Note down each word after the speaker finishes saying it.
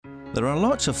There are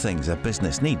lots of things a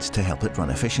business needs to help it run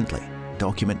efficiently.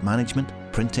 Document management,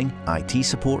 printing, IT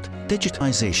support,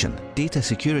 digitisation, data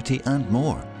security and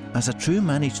more. As a true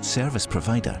managed service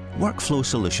provider, Workflow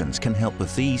Solutions can help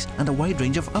with these and a wide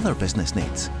range of other business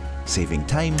needs, saving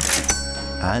time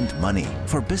and money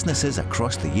for businesses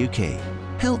across the UK.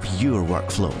 Help your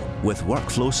workflow with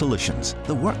Workflow Solutions,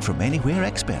 the work from anywhere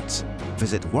experts.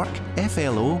 Visit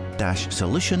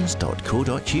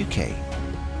workflo-solutions.co.uk.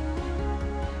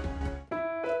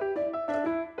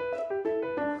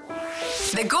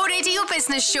 The Go Radio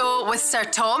Business Show with Sir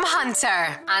Tom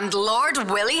Hunter and Lord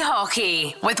Willie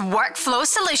Haughey with Workflow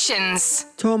Solutions.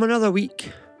 Tom, another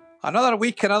week. Another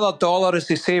week, another dollar, as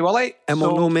they say, Willie. And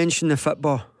we'll no mention the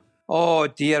football. Oh,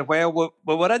 dear. Well,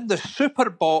 we were in the super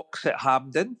box at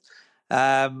Hampden.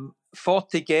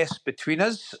 40 guests between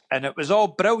us, and it was all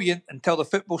brilliant until the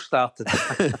football started.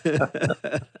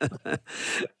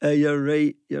 You're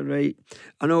right.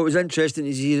 I know it was interesting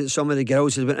to see that some of the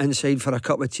girls had went inside for a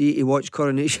cup of tea to watch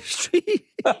Coronation Street.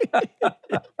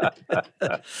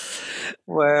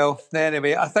 Well,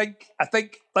 anyway, I think.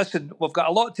 Listen, we've got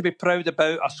a lot to be proud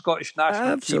about our Scottish national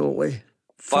team. Absolutely.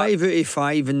 5 out of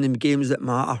 5 in the games that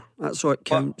matter. That's what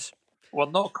counts. We're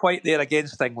not quite there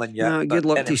against England yet. No, good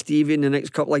luck to Stevie in the next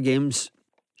couple of games.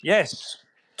 Yes.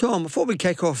 Tom, before we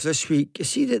kick off this week, you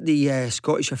see that the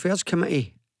Scottish Affairs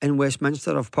Committee in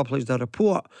Westminster have published a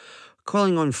report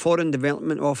calling on Foreign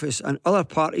Development Office and other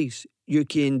parties,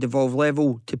 UK and devolved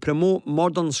level, to promote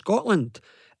modern Scotland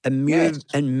and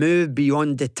move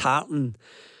beyond the tartan.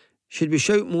 Should we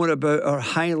shout more about our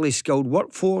highly skilled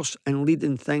workforce and lead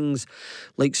in things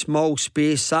like small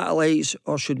space satellites,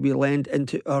 or should we lend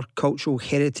into our cultural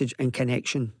heritage and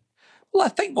connection? Well, I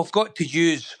think we've got to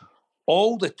use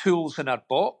all the tools in our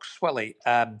box, Willie.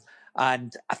 And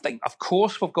I think, of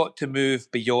course, we've got to move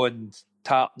beyond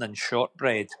tartan and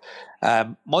shortbread.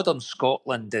 Modern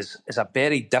Scotland is a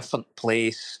very different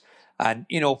place. And,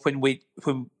 you know, when we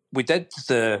did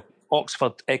the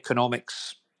Oxford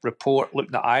Economics report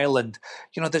looking at Ireland,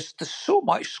 you know, there's so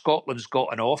much Scotland's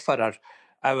got on offer.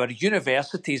 Our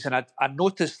universities, and I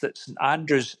noticed that St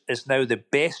Andrews is now the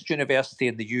best university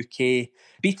in the UK,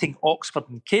 beating Oxford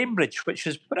and Cambridge, which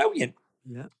is brilliant.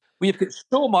 Yeah. We've got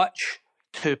so much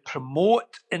to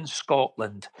promote in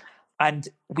Scotland, and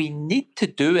we need to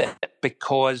do it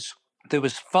because there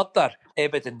was further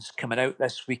evidence coming out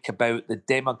this week about the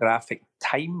demographic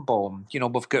time bomb. You know,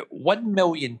 we've got 1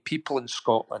 million people in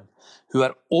Scotland who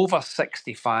are over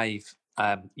 65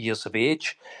 years of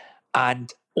age,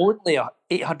 and only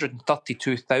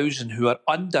 832,000 who are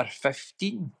under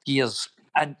 15 years.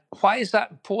 And why is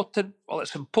that important? Well,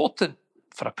 it's important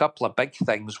for a couple of big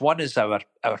things. One is our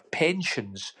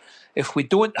pensions. If we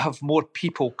don't have more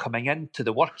people coming into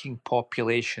the working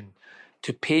population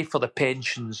to pay for the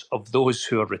pensions of those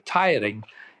who are retiring,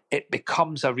 it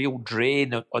becomes a real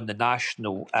drain on the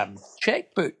national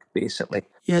checkbook, basically.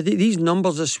 Yeah, these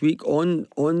numbers this week on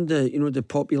the the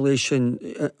population,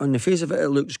 on the face of it, it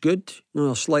looks good. You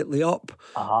know, slightly up,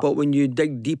 but when you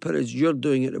dig deeper, as you're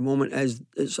doing at the moment,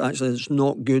 it's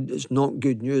not good. It's not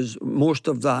good news. Most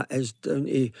of that is down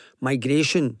to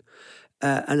migration,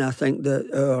 and I think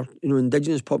that our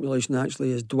Indigenous population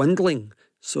actually is dwindling.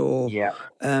 So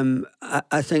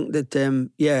I think that and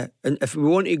if we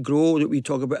want to grow, that we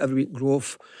talk about every week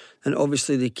growth, and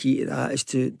obviously the key to that is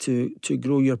to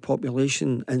grow your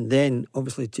population, and then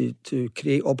obviously to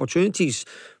create opportunities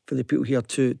for the people here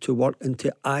to work and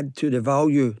to add to the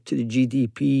value to the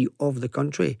GDP of the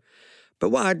country. But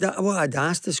what I'd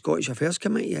ask the Scottish Affairs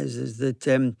Committee is that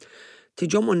to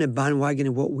jump on the bandwagon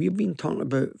of what we've been talking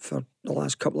about for the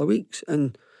last couple of weeks,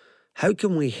 and how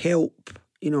can we help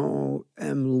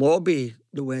lobby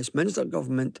the Westminster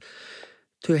government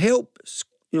to help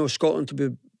Scotland to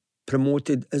be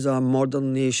promoted as a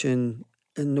modern nation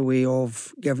in the way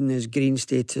of giving us green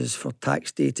status, for tax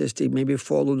status, to maybe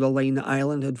follow the line that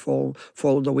Ireland had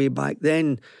followed away back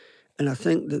then. And I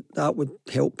think that would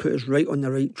help put us right on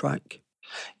the right track.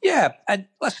 Yeah, and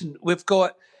listen, we've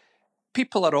got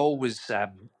people are always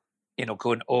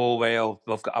going, oh, well,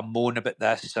 we've got a moan about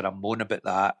this or a moan about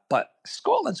that. But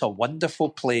Scotland's a wonderful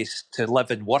place to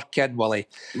live and work in, Willie.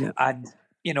 Yeah. And,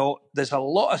 there's a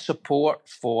lot of support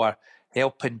for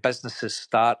helping businesses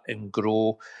start and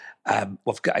grow.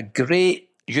 We've got a great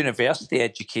university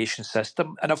education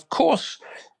system. And, of course,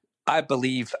 I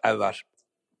believe our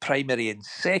primary and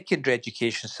secondary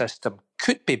education system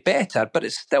could be better, but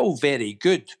it's still very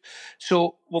good.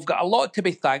 So we've got a lot to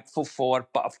be thankful for,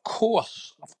 but of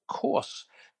course,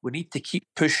 we need to keep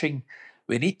pushing.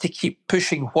 We need to keep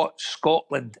pushing what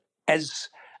Scotland is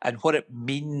and what it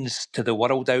means to the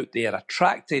world out there,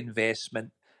 attract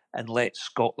investment and let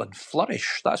Scotland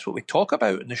flourish. That's what we talk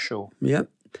about in the show. Yeah.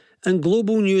 And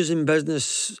global news in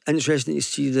business, interesting to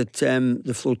see that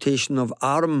the flotation of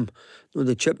ARM,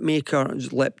 the chip maker,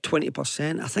 has leapt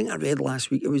 20%. I think I read last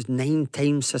week it was 9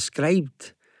 times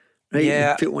subscribed. Right?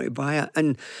 Yeah. People want to buy it.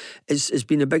 And it's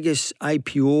been the biggest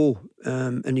IPO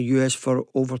in the US for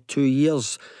over 2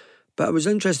 years. But I was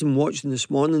interested in watching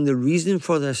this morning. The reason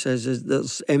for this is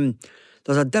there's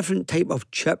a different type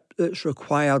of chip that's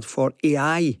required for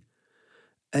AI.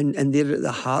 And they're at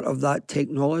the heart of that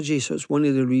technology. So it's one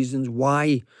of the reasons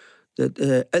why that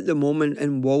at the moment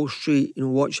in Wall Street,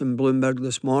 watching Bloomberg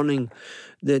this morning,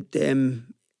 that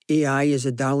AI is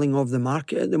a darling of the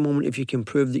market at the moment if you can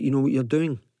prove that you know what you're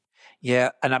doing. Yeah,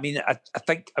 and I mean, I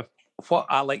think what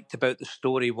I liked about the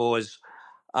story was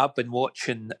I've been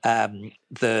watching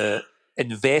the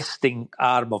investing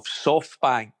arm of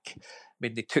SoftBank. I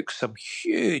mean, they took some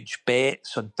huge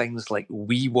bets on things like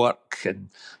WeWork and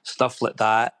stuff like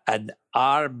that. And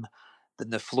ARM,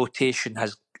 then the flotation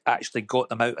has actually got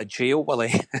them out of jail,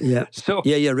 Willie. Yeah. So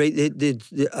yeah, you're right. They,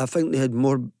 I think they had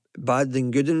more bad than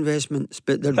good investments,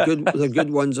 but their good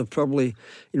ones have probably,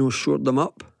 shored them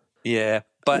up. Yeah,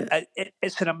 but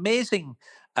it's an amazing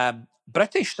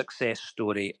British success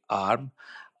story, ARM.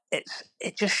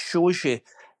 It just shows you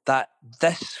that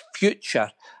this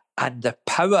future and the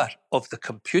power of the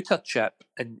computer chip,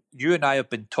 and you and I have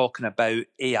been talking about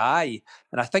AI,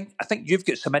 and I think you've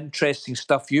got some interesting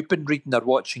stuff you've been reading or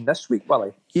watching this week,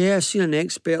 Willie. Yeah, I seen an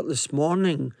expert this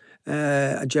morning,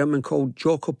 a gentleman called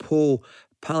Jacopo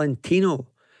Palantino,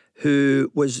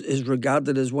 who is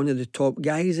regarded as one of the top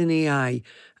guys in AI,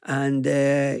 and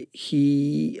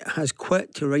he has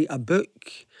quit to write a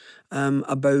book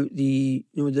about the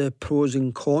pros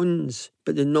and cons.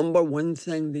 But the number one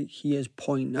thing that he is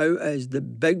pointing out is the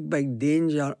big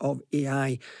danger of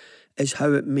AI is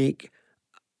how it make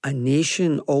a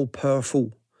nation all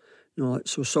powerful.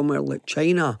 So somewhere like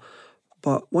China.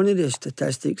 But one of the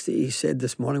statistics that he said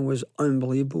this morning was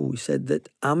unbelievable. He said that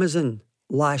Amazon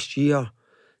last year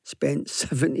spent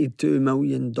 $72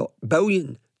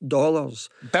 billion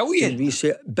in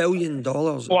research. $1 billion.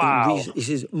 Wow. He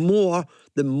says more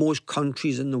than most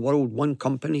countries in the world. One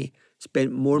company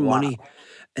spent more money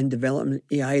in developing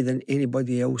AI than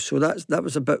anybody else. So that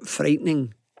was a bit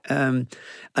frightening. And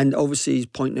obviously he's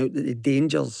pointing out that the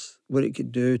dangers, what it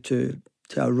could do to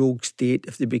a rogue state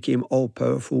if they became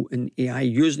all-powerful in AI,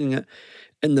 using it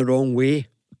in the wrong way.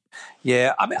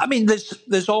 Yeah, I mean,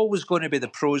 there's always going to be the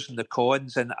pros and the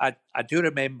cons, and I do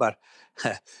remember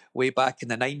way back in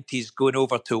the 90s going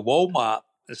over to Walmart.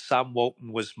 Sam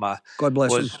Walton was my God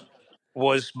bless him.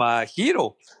 Was my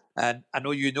hero, and I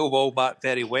know you know Walmart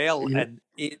very well. Yeah. And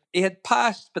he had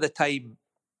passed by the time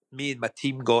me and my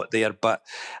team got there, but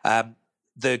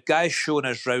the guys showing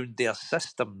us round their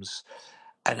systems,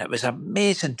 and it was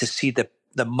amazing to see the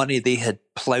money they had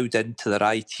ploughed into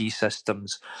their IT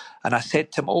systems. And I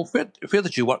said to him, "Oh, where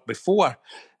did you work before?"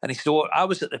 And he said, "Oh, I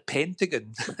was at the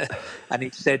Pentagon." And he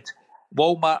said,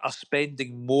 "Walmart are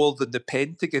spending more than the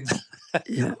Pentagon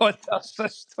on their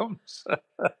systems."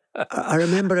 I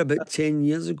remember about 10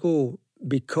 years ago,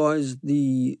 because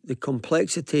the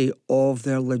complexity of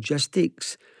their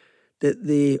logistics, that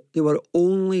they were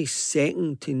only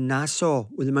second to NASA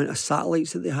with the amount of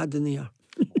satellites that they had in the air.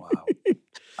 Wow.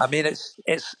 I mean,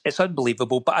 it's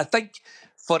unbelievable. But I think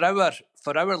for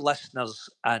our listeners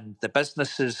and the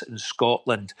businesses in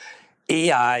Scotland,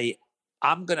 AI,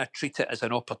 I'm going to treat it as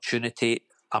an opportunity.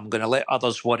 I'm going to let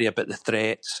others worry about the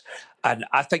threats. And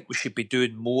I think we should be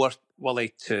doing more,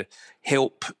 Willie, to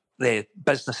help the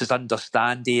businesses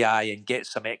understand AI and get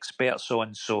some experts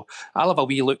on. So I'll have a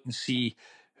wee look and see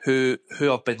who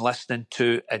I've been listening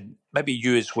to, and maybe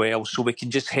you as well, so we can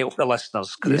just help the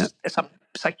listeners, because it's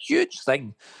a huge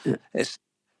thing. Yeah.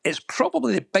 It's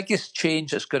probably the biggest change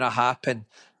that's going to happen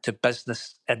to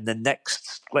business in the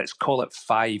next, let's call it,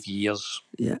 5 years.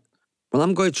 Yeah. Well,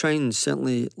 I'm going to try and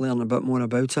certainly learn a bit more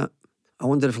about it. I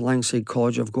wonder if Langside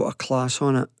College have got a class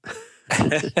on it.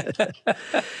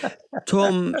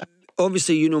 Tom,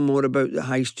 obviously you know more about the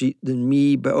high street than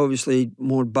me, but obviously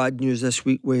more bad news this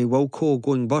week with Wilco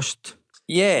going bust.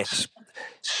 Yes.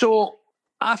 So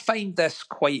I find this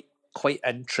quite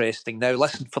interesting. Now,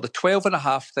 listen, for the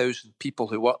 12,500 people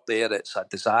who work there, it's a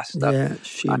disaster. Yeah, it's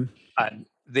a shame. And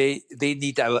they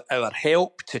need our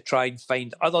help to try and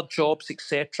find other jobs,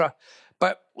 etc.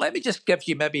 But let me just give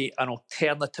you maybe an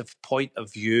alternative point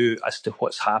of view as to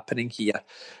what's happening here.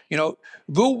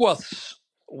 Woolworths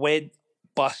went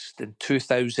bust in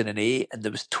 2008, and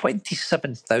there was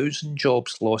 27,000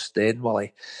 jobs lost then,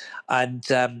 Willie. And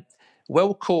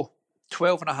Wilco,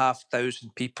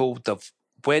 12,500 people,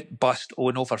 went bust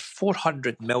owing over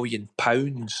 £400 million.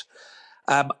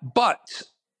 But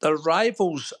their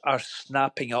rivals are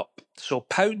snapping up. So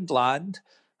Poundland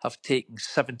have taken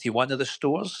 71 of the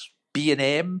stores.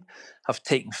 B&M have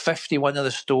taken 51 of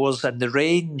the stores. And the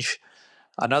Range,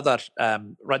 another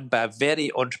run by a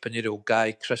very entrepreneurial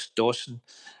guy, Chris Dawson,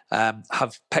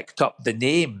 have picked up the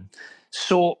name.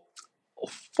 So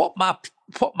what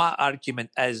my argument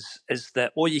is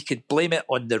that, you could blame it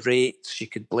on the rates, you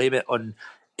could blame it on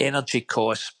energy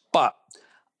costs, but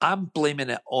I'm blaming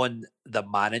it on the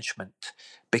management,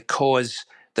 because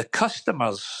the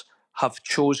customers have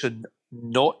chosen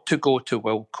not to go to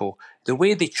Wilko the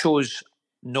way they chose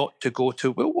not to go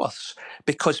to Woolworths,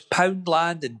 because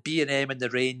Poundland and B&M and the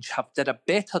Range have done a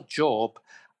better job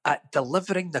at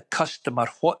delivering the customer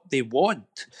what they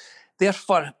want.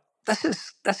 Therefore, this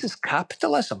is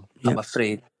capitalism, I'm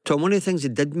afraid. Tom, one of the things they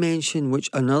did mention, which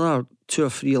another 2 or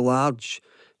 3 large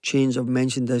chains have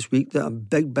mentioned this week, that a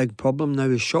big problem now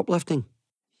is shoplifting.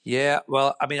 Yeah,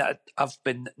 well, I mean, I've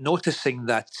been noticing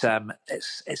that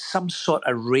it's some sort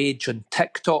of rage on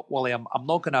TikTok, Wally. I'm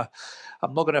not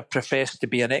gonna profess to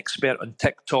be an expert on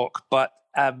TikTok, but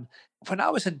when I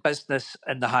was in business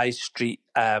in the high street,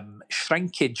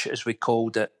 shrinkage, as we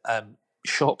called it,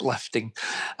 shoplifting,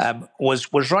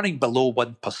 was running below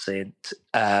 1%.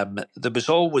 There was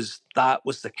always, that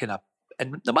was the kind of,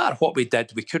 and no matter what we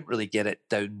did, we couldn't really get it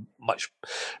down much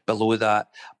below that.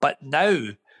 But now,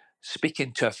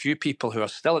 speaking to a few people who are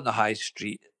still in the high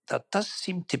street, there does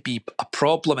seem to be a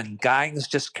problem in gangs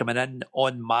just coming in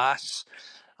en masse.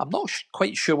 I'm not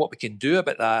quite sure what we can do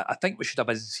about that. I think we should have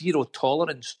a zero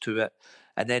tolerance to it,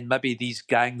 and then maybe these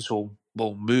gangs will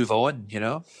move on,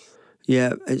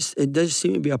 Yeah, it does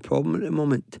seem to be a problem at the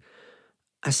moment.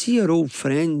 I see your old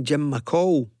friend Jim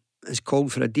McCall has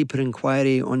called for a deeper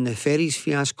inquiry on the ferries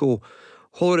fiasco.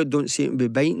 Holyrood don't seem to be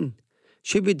biting.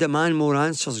 Should we demand more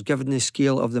answers given the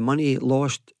scale of the money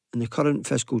lost and the current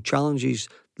fiscal challenges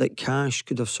that cash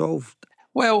could have solved?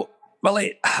 Well,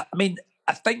 I mean,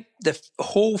 I think the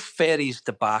whole ferries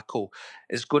debacle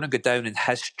is going to go down in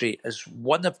history as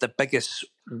one of the biggest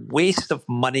waste of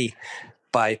money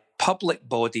by public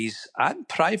bodies and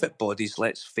private bodies,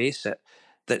 let's face it,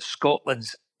 that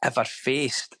Scotland's ever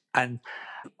faced. And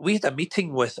we had a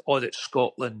meeting with Audit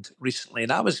Scotland recently,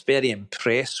 and I was very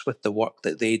impressed with the work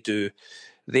that they do.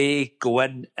 They go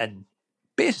in and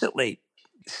basically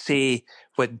say,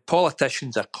 when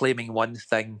politicians are claiming one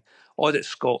thing, Audit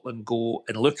Scotland go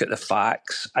and look at the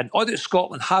facts. And Audit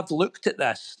Scotland have looked at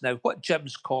this. Now, what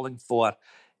Jim's calling for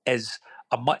is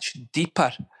a much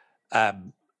deeper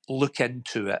look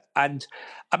into it. And,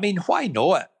 I mean, why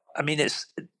not? I mean,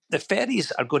 the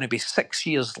ferries are going to be 6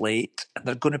 years late, and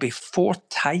they're going to be four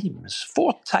times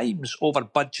over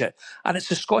budget. And it's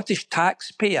the Scottish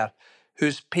taxpayer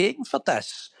who's paying for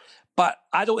this. But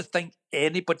I don't think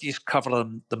anybody's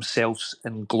covering themselves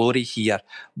in glory here.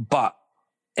 But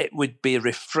it would be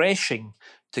refreshing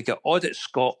to get Audit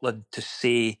Scotland to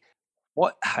say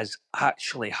what has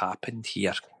actually happened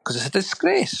here, because it's a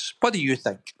disgrace. What do you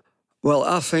think? Well,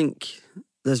 I think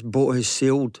this boat has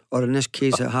sailed, or in this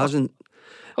case it hasn't.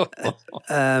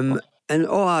 And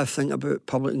all I think about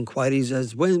public inquiries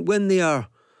is when they are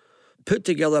put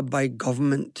together by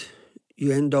government,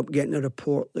 you end up getting a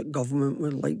report that government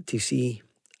would like to see.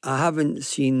 I haven't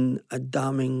seen a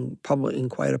damning public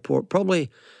inquiry report. Probably,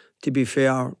 to be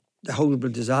fair, the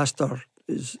Haughey disaster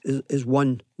is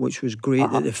one, which was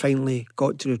great that they finally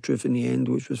got to the truth in the end,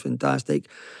 which was fantastic.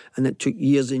 And it took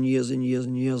years and years and years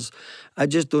and years. I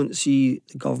just don't see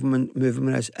the government moving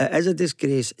with this. It is a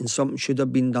disgrace and something should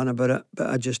have been done about it, but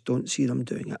I just don't see them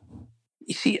doing it.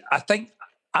 You see, I think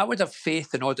I would have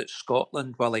faith in Audit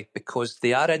Scotland, Willie, because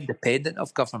they are independent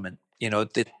of government,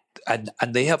 and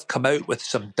they have come out with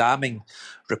some damning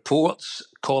reports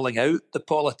calling out the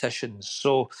politicians.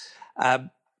 So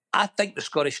I think the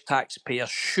Scottish taxpayer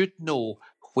should know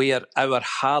where our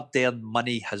hard-earned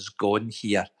money has gone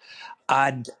here.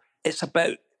 And it's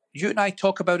about, you and I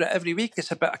talk about it every week,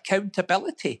 it's about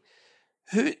accountability.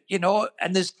 And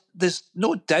there's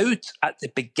no doubt at the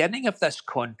beginning of this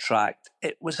contract,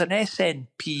 it was an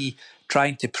SNP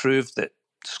trying to prove that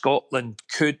Scotland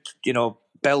could,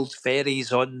 build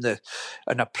ferries on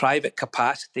a private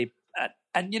capacity.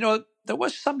 And there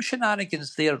was some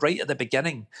shenanigans there right at the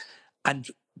beginning.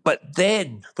 But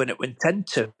then when it went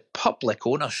into public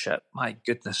ownership, my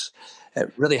goodness,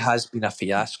 it really has been a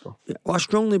fiasco. Yeah, well, I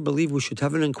strongly believe we should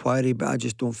have an inquiry, but I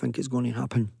just don't think it's going to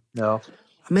happen. No.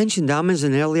 I mentioned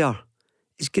Amazon earlier.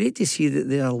 It's great to see that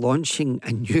they are launching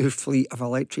a new fleet of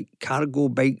electric cargo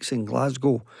bikes in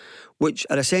Glasgow, which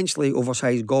are essentially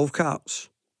oversized golf carts.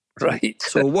 Right.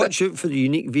 So watch out for the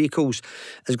unique vehicles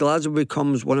as Glasgow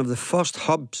becomes one of the first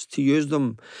hubs to use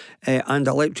them, and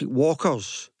electric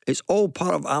walkers. It's all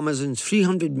part of Amazon's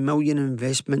 $300 million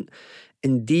investment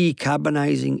in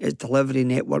decarbonising its delivery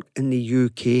network in the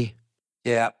UK.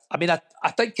 Yeah, I mean,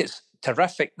 I think it's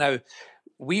terrific. Now,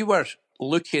 we were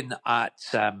looking at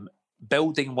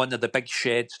building one of the big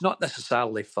sheds, not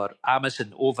necessarily for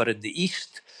Amazon over in the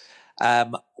east.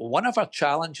 One of our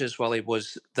challenges, Willie,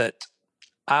 was that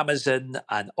Amazon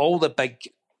and all the big,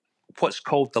 what's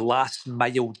called the last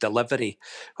mile delivery,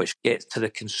 which gets to the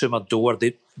consumer door,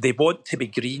 they want to be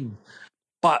green.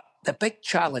 But the big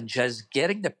challenge is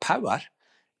getting the power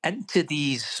into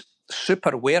these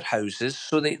super warehouses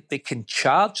so they can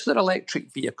charge their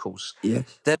electric vehicles.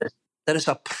 Yes. There is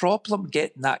a problem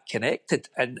getting that connected,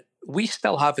 and we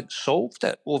still haven't solved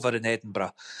it over in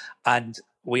Edinburgh. And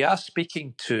we are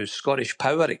speaking to Scottish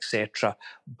Power, etc.,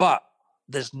 but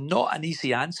there's not an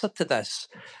easy answer to this.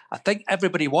 I think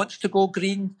everybody wants to go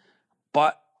green,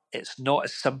 but it's not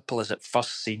as simple as it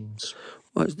first seems.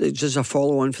 Well, it's just a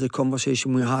follow-on for the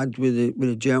conversation we had with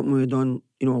the gentleman we had on,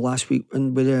 last week,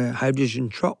 and with the hydrogen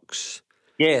trucks.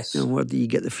 Yes. Where do you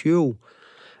get the fuel?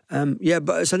 But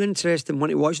it's an interesting one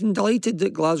to watch. And delighted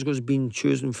that Glasgow's been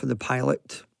chosen for the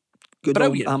pilot. Good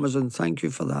Brilliant. old Amazon, thank you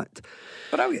for that.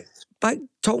 Brilliant.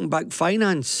 Talking back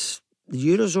finance, the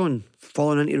Eurozone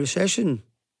falling into recession.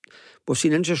 We've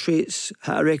seen interest rates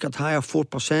hit a record high of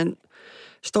 4%.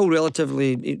 Still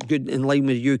relatively good in line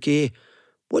with the UK.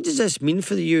 What does this mean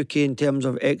for the UK in terms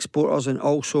of exporters and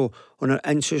also on our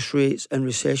interest rates and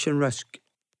recession risk?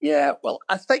 Yeah, well,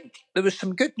 I think there was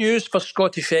some good news for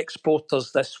Scottish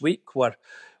exporters this week. We're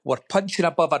punching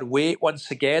above our weight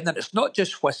once again, and it's not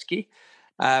just whisky.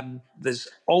 There's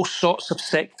all sorts of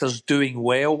sectors doing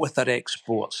well with their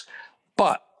exports.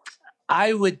 But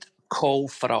I would call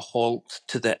for a halt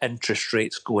to the interest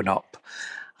rates going up.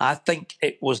 I think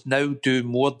it was now do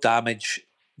more damage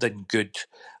than good.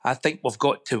 I think we've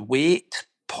got to wait,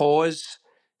 pause,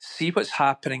 see what's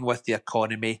happening with the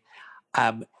economy.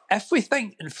 If we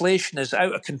think inflation is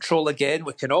out of control again,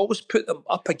 we can always put them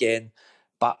up again.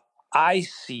 But I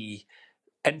see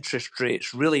interest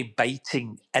rates really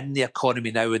biting in the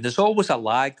economy now. And there's always a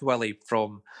lag, Willie,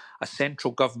 from a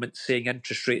central government saying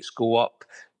interest rates go up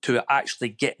to actually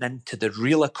getting into the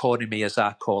real economy, as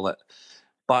I call it.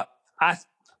 But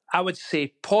I would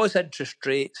say pause interest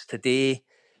rates today,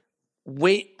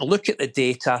 wait, look at the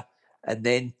data, and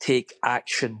then take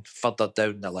action further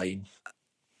down the line.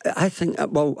 I think,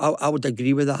 well, I would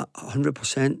agree with that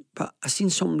 100%, but I seen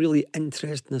something really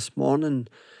interesting this morning,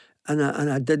 and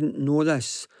I didn't know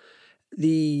this.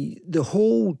 The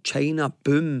whole China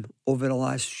boom over the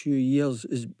last few years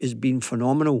has been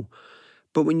phenomenal.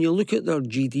 But when you look at their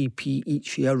GDP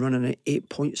each year running at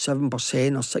 8.7%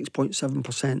 or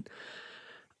 6.7%,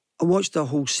 I watched a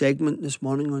whole segment this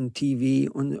morning on TV,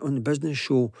 on the business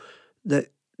show, that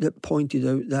pointed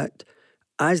out that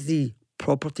as the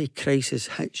property crisis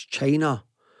hits China,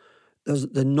 there's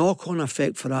the knock-on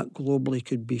effect for that globally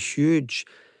could be huge,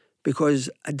 because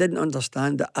I didn't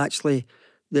understand that actually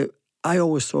I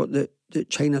always thought that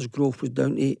China's growth was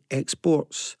down to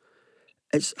exports.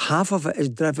 It's half of it is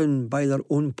driven by their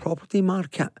own property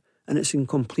market, and it's in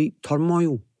complete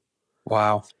turmoil.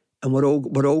 Wow. And we're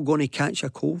all going to catch a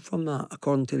cold from that,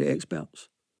 according to the experts.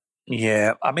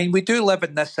 Yeah, I mean, we do live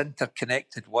in this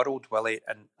interconnected world, Willie,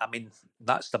 and I mean,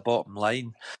 that's the bottom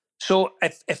line. So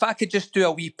if I could just do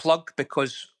a wee plug,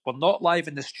 because we're not live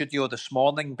in the studio this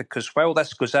morning, because while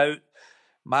this goes out,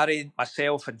 Mary,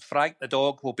 myself and Frank the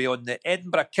dog will be on the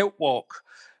Edinburgh Kilt Walk,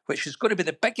 which is going to be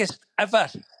the biggest ever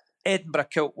Edinburgh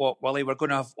Kilt Walk, Willie. We're going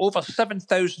to have over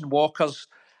 7,000 walkers,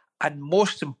 and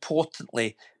most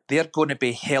importantly, they're going to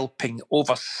be helping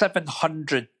over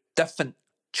 700 different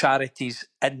charities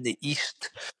in the East.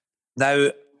 Now,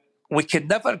 we can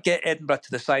never get Edinburgh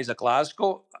to the size of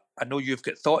Glasgow. I know you've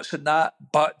got thoughts on that,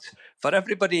 but for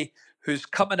everybody who's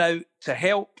coming out to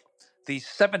help these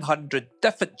 700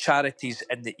 different charities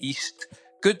in the East,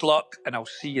 good luck, and I'll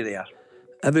see you there.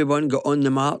 Everyone got on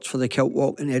the march for the Kilt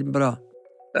Walk in Edinburgh.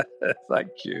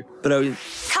 Thank you. Brilliant.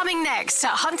 Coming next at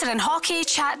Hunter and Haughey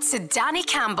chat to Danny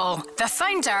Campbell, the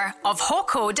founder of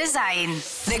HOKO Design.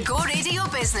 The Go Radio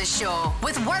Business Show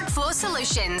with Workflow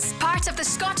Solutions, part of the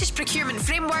Scottish Procurement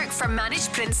Framework for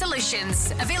Managed Print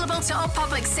Solutions, available to all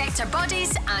public sector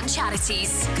bodies and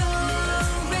charities. Go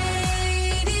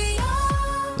Radio.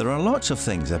 There are lots of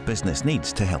things a business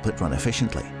needs to help it run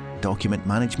efficiently. Document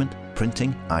management,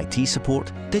 printing, IT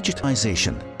support,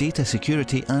 digitisation, data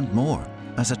security and more.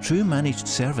 As a true managed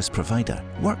service provider,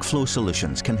 Workflow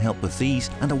Solutions can help with these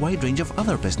and a wide range of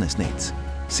other business needs,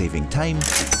 saving time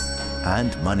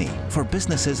and money for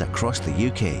businesses across the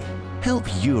UK. Help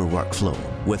your workflow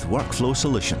with Workflow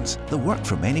Solutions, the work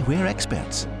from anywhere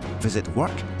experts. Visit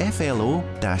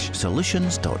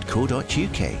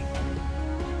workflo-solutions.co.uk.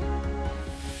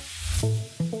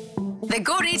 The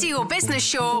Go Radio Business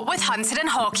Show with Hunter and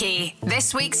Haughey.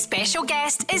 This week's special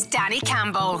guest is Danny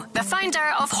Campbell, the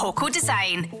founder of HOKO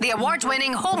Design, the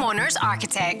award-winning homeowner's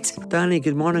architect. Danny,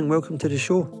 good morning. Welcome to the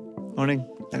show. Morning.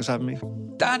 Thanks for having me.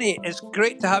 Danny, it's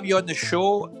great to have you on the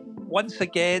show. Once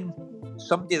again,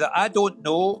 somebody that I don't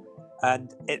know,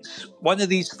 and it's one of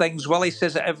these things, Willie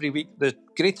says it every week, the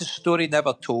greatest story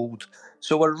never told.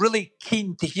 So we're really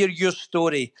keen to hear your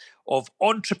story of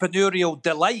entrepreneurial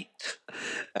delight.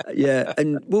 Yeah,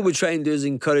 and what we try and do is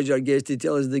encourage our guests to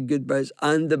tell us the good bits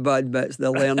and the bad bits,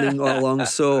 the learning all along.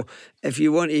 So if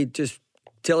you want to just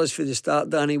tell us from the start,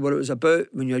 Danny, what it was about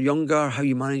when you were younger, how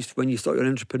you managed when you thought you were an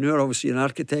entrepreneur, obviously an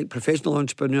architect, professional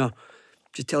entrepreneur.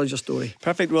 Just tell us your story.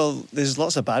 Perfect. Well, there's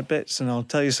lots of bad bits, and I'll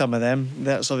tell you some of them.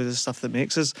 That's obviously the stuff that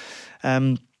makes us.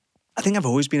 I think I've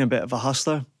always been a bit of a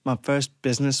hustler. My first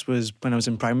business was when I was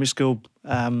in primary school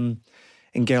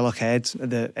in Gairloch Head, at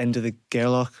the end of the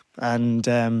Gairloch. And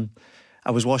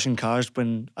I was washing cars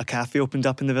when a cafe opened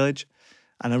up in the village.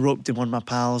 And I roped in one of my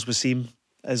pals, Wasim,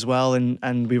 as well.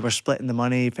 And we were splitting the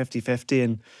money 50-50.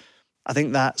 And I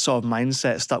think that sort of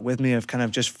mindset stuck with me of kind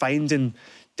of just finding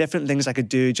different things I could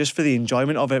do just for the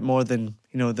enjoyment of it more than,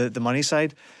 you know, the money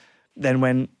side. Then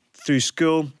went through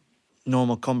school,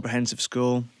 normal comprehensive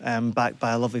school, backed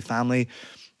by a lovely family.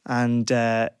 And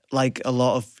like a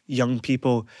lot of young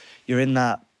people, you're in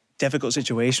that difficult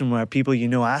situation where people you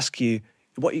know ask you,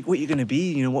 what you going to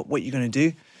be, you know, what you going to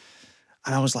do?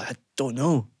 And I was like, I don't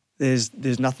know.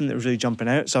 There's nothing that was really jumping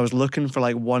out. So I was looking for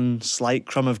like one slight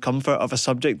crumb of comfort of a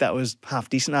subject that I was half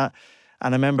decent at.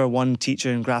 And I remember one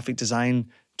teacher in graphic design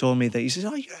told me that, he says,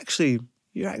 oh, you're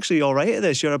actually all right at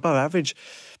this. You're above average.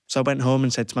 So I went home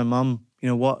and said to my mum, you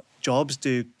know, what jobs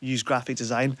do use graphic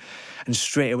design? And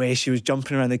straight away she was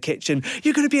jumping around the kitchen.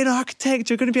 You're going to be an architect.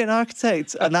 You're going to be an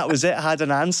architect. And that was it. I had an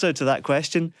answer to that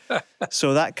question.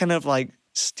 So that kind of like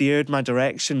steered my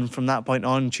direction from that point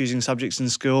on, choosing subjects in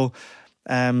school,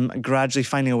 gradually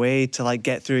finding a way to like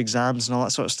get through exams and all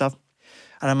that sort of stuff.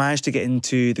 And I managed to get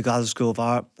into the Glasgow School of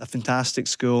Art, a fantastic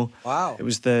school. Wow. It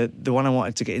was the one I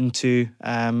wanted to get into,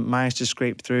 managed to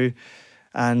scrape through.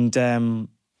 And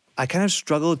I kind of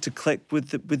struggled to click with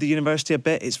the university a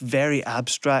bit. It's very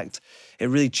abstract. It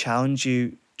really challenges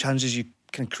you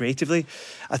kind of creatively.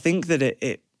 I think that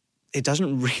it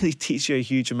doesn't really teach you a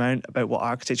huge amount about what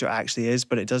architecture actually is,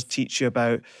 but it does teach you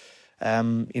about,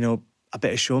 you know, a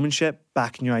bit of showmanship,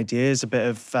 backing your ideas, a bit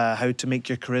of how to make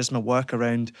your charisma work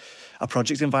around a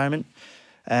project environment.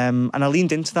 And I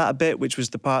leaned into that a bit, which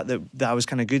was the part that I was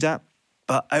kind of good at.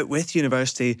 But out with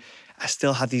university, I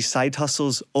still had these side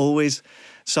hustles always.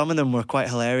 Some of them were quite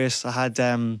hilarious. I had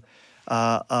a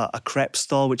crepe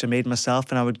stall, which I made myself,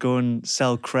 and I would go and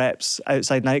sell crepes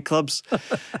outside nightclubs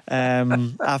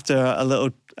after a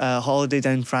little holiday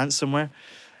down in France somewhere.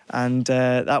 And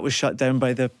that was shut down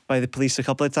by the police a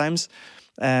couple of times.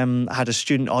 I had a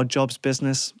student odd jobs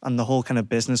business, and the whole kind of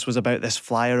business was about this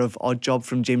flyer of Odd Job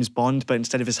from James Bond, but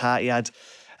instead of his hat, he had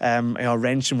a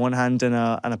wrench in one hand and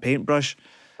a paintbrush.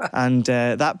 And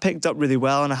that picked up really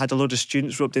well, and I had a load of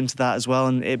students roped into that as well,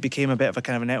 and it became a bit of a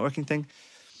kind of a networking thing.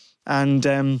 And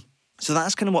so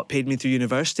that's kind of what paid me through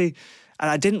university. And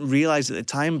I didn't realise at the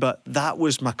time, but that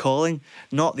was my calling,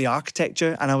 not the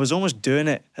architecture. And I was almost doing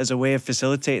it as a way of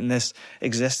facilitating this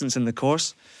existence in the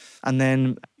course. And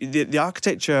then the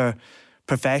architecture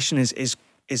profession is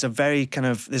a very kind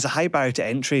of, there's a high barrier to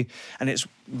entry, and it's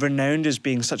renowned as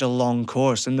being such a long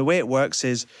course. And the way it works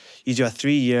is you do a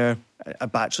 3-year, a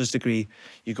bachelor's degree.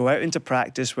 You go out into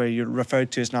practice where you're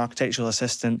referred to as an architectural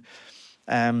assistant.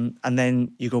 And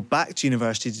then you go back to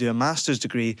university to do a master's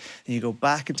degree, and you go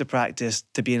back into practice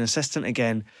to be an assistant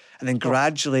again. And then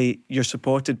gradually you're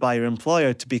supported by your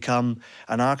employer to become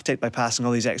an architect by passing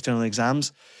all these external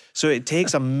exams. So it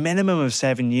takes a minimum of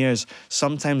 7 years,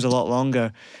 sometimes a lot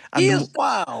longer. And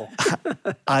Wow.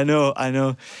 I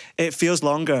know. It feels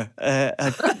longer.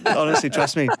 Honestly,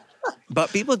 trust me.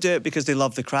 But people do it because they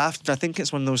love the craft. And I think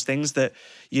it's one of those things that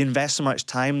you invest so much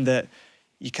time that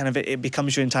it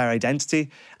becomes your entire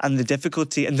identity. And the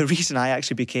difficulty, and the reason I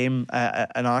actually became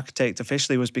an architect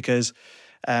officially was because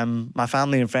my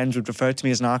family and friends would refer to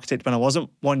me as an architect when I wasn't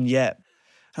one yet.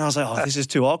 And I was like, oh, this is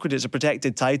too awkward. It's a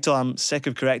protected title. I'm sick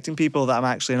of correcting people that I'm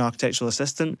actually an architectural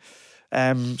assistant.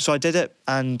 So I did it.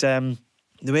 And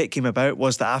the way it came about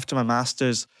was that after my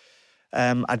master's,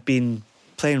 I'd been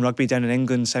playing rugby down in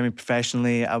England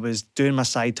semi-professionally. I was doing my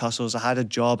side hustles. I had a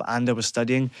job and I was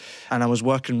studying, and I was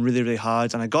working really, really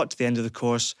hard. And I got to the end of the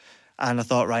course and I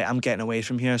thought, right, I'm getting away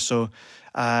from here. So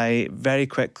I very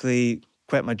quickly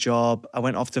quit my job. I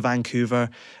went off to Vancouver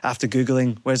after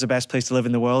Googling where's the best place to live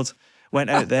in the world.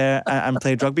 Went out there and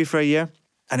played rugby for a year,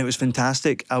 and it was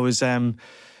fantastic. I was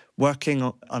working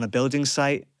on a building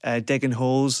site, digging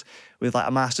holes with like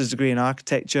a master's degree in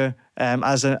architecture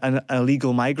as an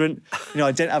illegal migrant. You know,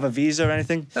 I didn't have a visa or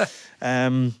anything.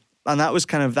 And that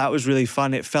was really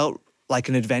fun. It felt like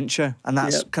an adventure, and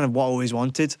that's kind of what I always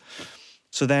wanted.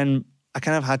 So then I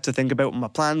kind of had to think about what my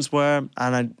plans were,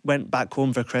 and I went back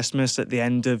home for Christmas at the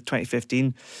end of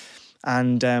 2015,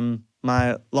 and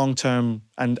my long-term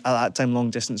and at that time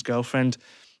long-distance girlfriend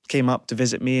came up to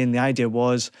visit me, and the idea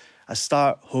was I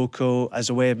start HOKO as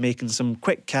a way of making some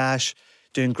quick cash,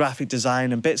 doing graphic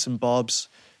design and bits and bobs,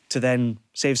 to then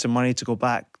save some money to go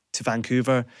back to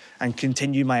Vancouver and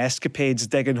continue my escapades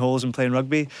digging holes and playing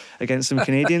rugby against some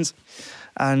Canadians.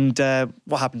 And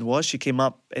what happened was she came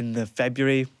up in the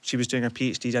February. She was doing her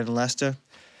PhD down in Leicester,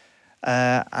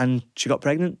 and she got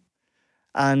pregnant.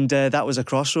 And that was a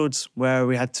crossroads where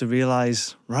we had to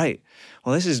realise, right,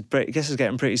 well, this is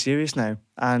getting pretty serious now.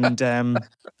 And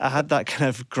I had that kind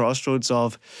of crossroads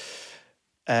of,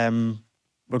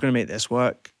 we're going to make this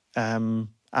work. And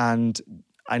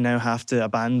I now have to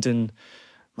abandon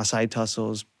my side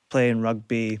hustles, playing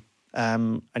rugby.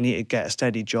 I need to get a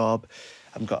steady job.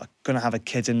 I'm going to have a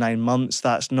kid in 9 months.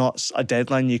 That's not a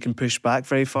deadline you can push back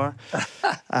very far.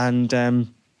 And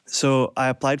so I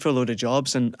applied for a load of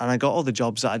jobs, and I got all the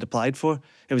jobs that I'd applied for.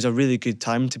 It was a really good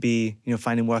time to be,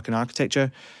 finding work in architecture.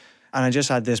 And I just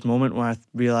had this moment where I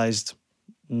realised,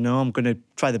 no, I'm going to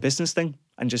try the business thing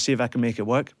and just see if I can make it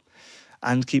work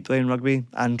and keep playing rugby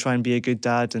and try and be a good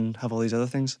dad and have all these other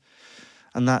things.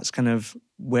 And that's kind of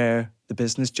where the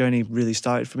business journey really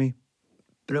started for me.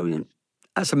 Brilliant.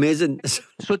 That's amazing.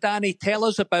 So, Danny, tell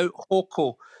us about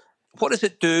HOKO. What does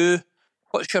it do?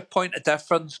 What's your point of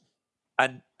difference?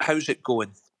 And how's it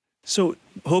going? So,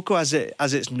 HOKO,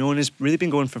 as it's known, has really been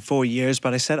going for 4 years,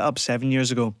 but I set it up 7 years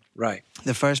ago. Right.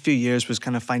 The first few years was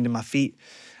kind of finding my feet.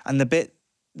 And the bit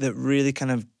that really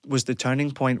kind of was the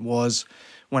turning point was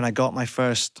when I got my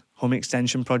first home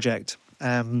extension project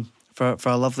for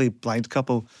a lovely blind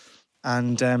couple.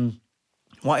 And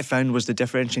what I found was the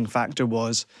differentiating factor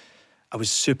was I was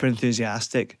super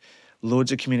enthusiastic,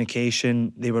 loads of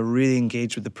communication. They were really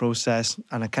engaged with the process,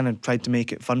 and I kind of tried to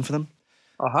make it fun for them.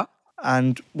 Uh-huh.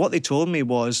 And what they told me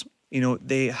was,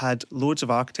 they had loads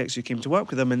of architects who came to work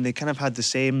with them, and they kind of had the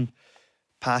same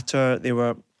pattern. They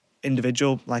were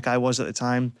individual, like I was at the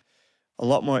time, a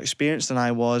lot more experienced than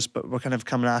I was, but were kind of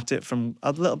coming at it from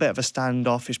a little bit of a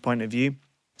standoffish point of view.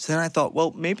 So then I thought,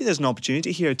 well, maybe there's an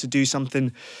opportunity here to do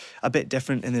something a bit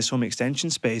different in this home extension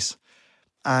space.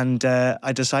 And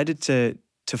I decided to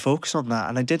focus on that.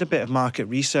 And I did a bit of market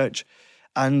research,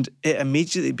 and it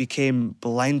immediately became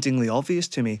blindingly obvious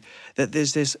to me that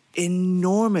there's this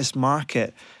enormous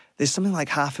market. There's something like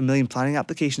 500,000 planning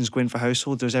applications going for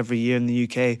householders every year in the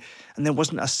UK. And there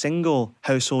wasn't a single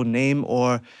household name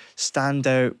or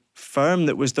standout firm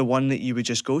that was the one that you would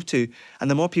just go to. And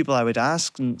the more people I would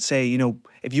ask and say,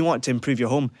 if you want to improve your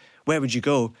home, where would you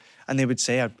go? And they would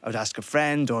say, I would ask a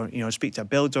friend, or, speak to a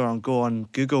builder, or go on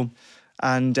Google.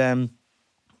 And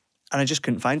I just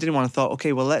couldn't find anyone. I thought,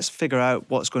 okay, well, let's figure out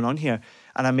what's going on here.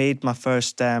 And I made my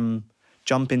first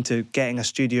jump into getting a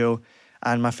studio,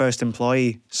 and my first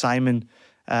employee, Simon,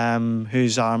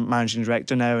 who's our managing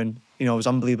director now. And, I was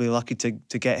unbelievably lucky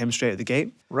to get him straight at the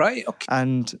gate. Right, okay.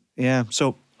 And,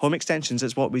 so home extensions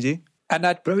is what we do. And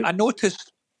I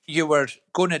noticed you were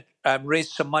going to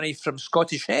raise some money from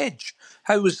Scottish Edge.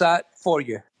 How was that for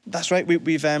you? That's right.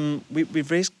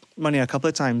 We've raised money a couple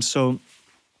of times. So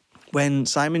when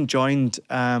Simon joined,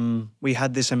 we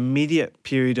had this immediate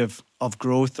period of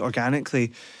growth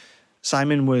organically.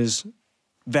 Simon was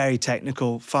very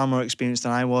technical, far more experienced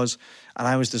than I was, and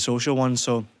I was the social one.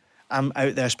 So I'm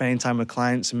out there spending time with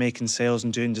clients and making sales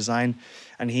and doing design,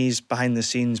 and he's behind the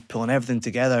scenes pulling everything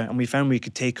together. And we found we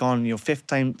could take on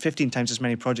 15 times as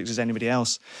many projects as anybody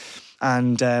else.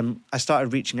 And I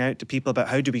started reaching out to people about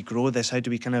how do we grow this? How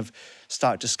do we kind of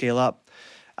start to scale up?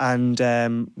 And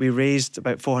we raised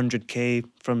about 400k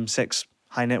from 6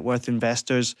 high net worth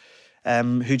investors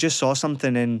who just saw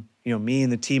something in me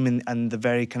and the team and the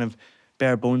very kind of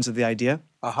bare bones of the idea.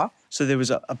 Uh-huh. So there was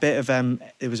a bit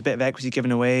of equity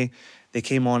given away. They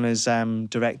came on as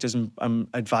directors and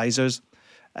advisors,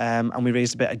 and we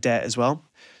raised a bit of debt as well.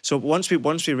 So once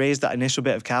we raised that initial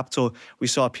bit of capital, we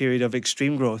saw a period of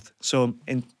extreme growth. So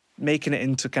in making it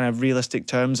into kind of realistic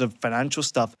terms of financial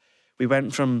stuff, We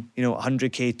went from,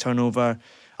 100k turnover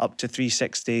up to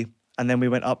 360, and then we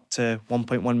went up to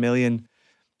 1.1 million.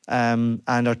 And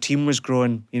our team was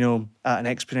growing, at an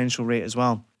exponential rate as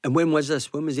well. And when was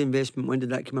this? When was the investment? When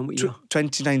did that come in? What year?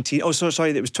 2019. Oh,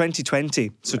 sorry, it was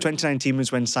 2020. So right. 2019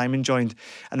 was when Simon joined.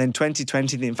 And then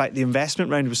 2020, in fact, the investment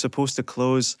round was supposed to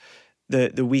close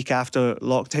the week after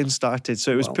lockdown started.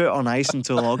 So it was put on ice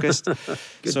until August.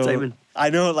 Good timing.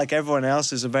 I know, like everyone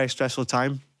else, it's a very stressful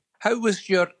time. How was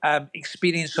your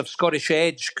experience of Scottish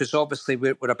Edge? Because obviously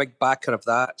we're a big backer of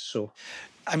that. So,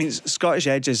 I mean, Scottish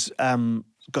Edge has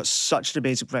got such an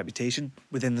amazing reputation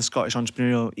within the Scottish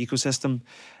entrepreneurial ecosystem.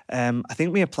 I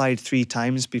think we applied 3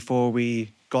 times before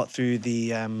we got through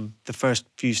the first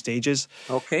few stages.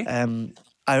 Okay.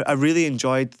 I really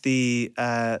enjoyed the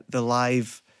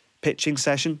live pitching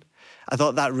session. I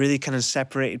thought that really kind of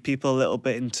separated people a little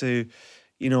bit into,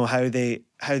 how they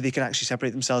can actually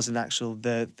separate themselves in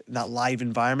that live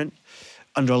environment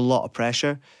under a lot of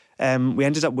pressure. We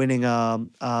ended up winning a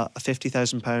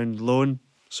 £50,000 loan,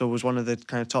 so it was one of the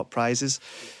kind of top prizes.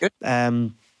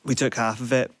 Good. We took half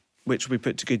of it, which we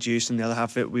put to good use, and the other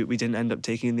half of it we didn't end up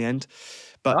taking in the end.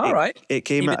 But it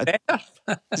came even better.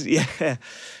 Yeah.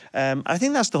 I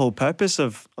think that's the whole purpose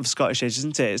of Scottish Edge,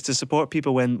 isn't it? It's to support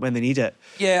people when they need it.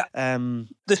 Yeah.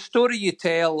 The story you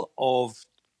tell of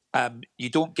you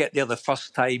don't get there the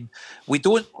first time. We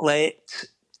don't let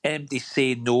MD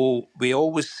say no. We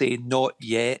always say not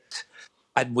yet.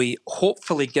 And we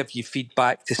hopefully give you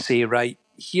feedback to say, right,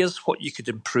 here's what you could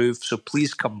improve, so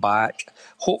please come back.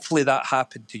 Hopefully that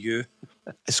happened to you.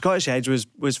 Scottish Edge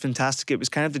was fantastic. It was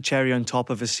kind of the cherry on top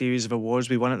of a series of awards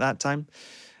we won at that time.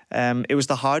 It was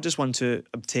the hardest one to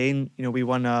obtain. We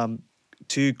won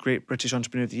 2 Great British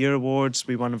Entrepreneur of the Year awards.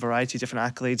 We won a variety of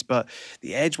different accolades, but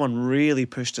the Edge one really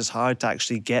pushed us hard to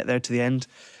actually get there to the end.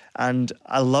 And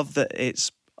I love that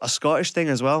it's a Scottish thing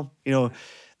as well.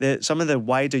 Some of the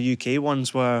wider UK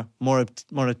ones were more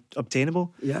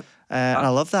obtainable. Yeah. And I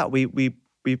love that. We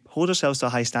hold ourselves to a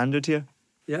high standard here.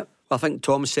 Yeah. I think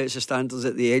Tom sets the standards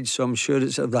at the Edge, so I'm sure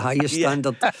it's of the highest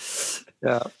standard.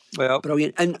 Yeah. Well,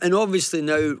 brilliant. And obviously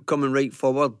now coming right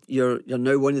forward, you're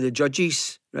now one of the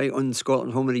judges, right, on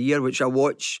Scotland Home of the Year, which I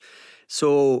watch.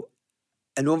 So,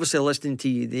 and obviously listening to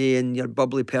you there and your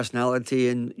bubbly personality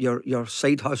and your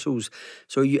side hustles.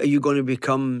 So are you going to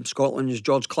become Scotland's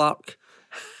George Clark?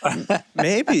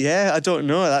 Maybe, yeah. I don't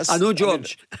know. I know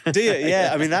George. Do you?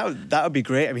 Yeah. I mean, that would be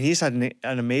great. I mean, he's had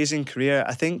an amazing career.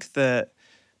 I think that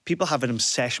people have an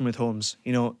obsession with homes.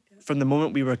 From the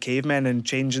moment we were cavemen and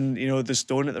changing, the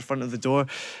stone at the front of the door,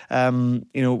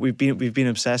 we've been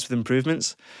obsessed with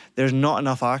improvements. There's not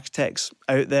enough architects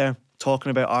out there talking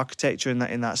about architecture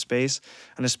in that space,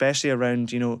 and especially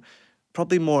around,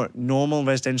 probably more normal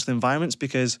residential environments,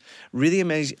 because really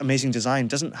amazing design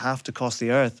doesn't have to cost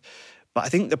the earth. But I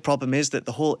think the problem is that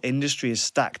the whole industry is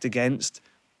stacked against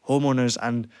homeowners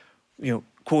and,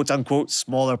 quote unquote,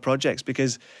 smaller projects,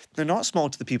 because they're not small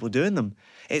to the people doing them.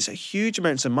 It's a huge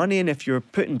amounts of money. And if you're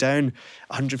putting down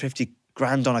 150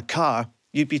 grand on a car,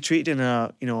 you'd be treated in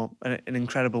an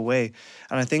incredible way.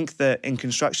 And I think that in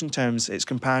construction terms, it's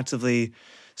comparatively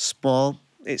small.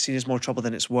 It's seen as more trouble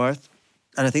than it's worth.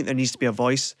 And I think there needs to be a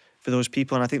voice for those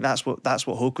people. And I think that's what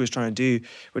HOKO is trying to do.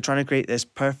 We're trying to create this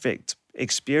perfect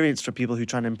experience for people who are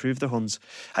trying to improve their homes,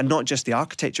 and not just the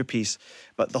architecture piece,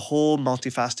 but the whole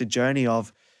multifaceted journey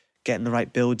of getting the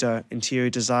right builder, interior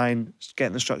design,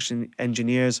 getting the structural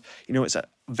engineers. It's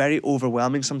very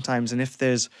overwhelming sometimes, and if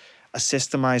there's a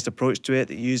systemized approach to it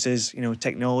that uses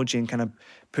technology and kind of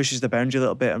pushes the boundary a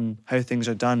little bit on how things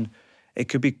are done, it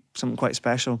could be something quite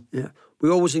special. Yeah. We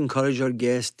always encourage our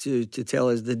guests to tell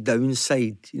us the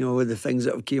downside, the things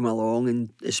that have came along,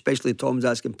 and especially Tom's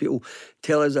asking people,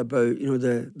 tell us about,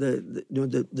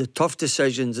 the tough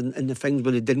decisions and the things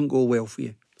where they didn't go well for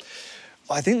you.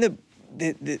 Well, I think that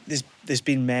there's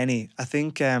been many. I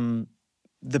think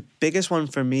the biggest one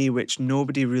for me, which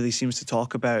nobody really seems to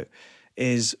talk about,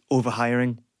 is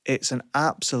overhiring. It's an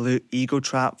absolute ego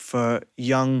trap for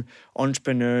young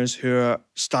entrepreneurs who are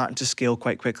starting to scale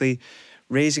quite quickly.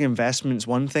 Raising investment's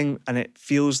one thing, and it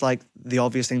feels like the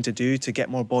obvious thing to do to get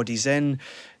more bodies in,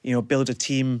 build a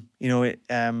team,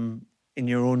 in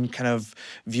your own kind of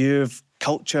view of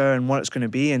culture and what it's going to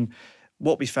be. And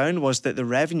what we found was that the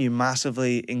revenue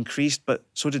massively increased, but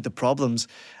so did the problems,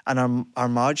 and our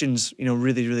margins,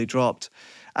 really, really dropped.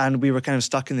 And we were kind of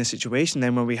stuck in this situation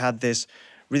then where we had this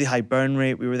really high burn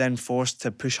rate. We were then forced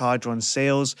to push harder on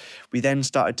sales. We then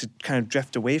started to kind of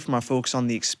drift away from our focus on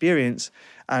the experience,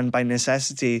 and by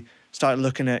necessity started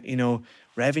looking at,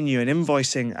 revenue and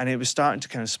invoicing, and it was starting to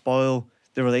kind of spoil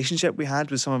the relationship we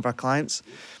had with some of our clients.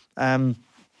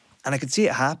 And I could see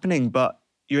it happening, but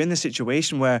you're in the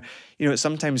situation where, you know, it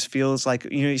sometimes feels like,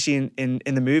 you know, you see in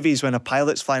the movies when a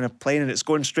pilot's flying a plane and it's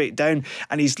going straight down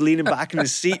and he's leaning back in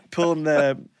his seat, pulling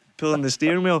the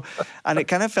steering wheel. And it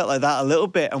kind of felt like that a little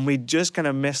bit. And we just kind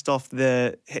of missed off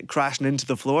crashing into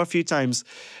the floor a few times.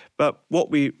 But what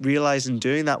we realized in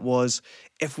doing that was,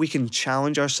 if we can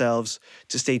challenge ourselves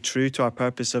to stay true to our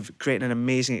purpose of creating an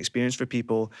amazing experience for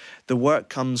people, the work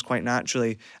comes quite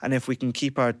naturally. And if we can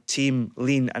keep our team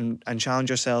lean and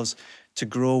challenge ourselves to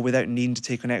grow without needing to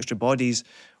take on extra bodies,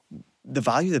 the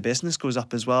value of the business goes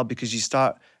up as well, because you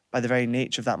start, by the very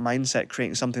nature of that mindset,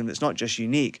 creating something that's not just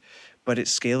unique, but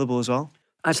it's scalable as well.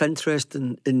 That's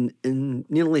interesting. In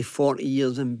nearly 40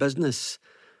 years in business,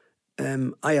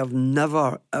 I have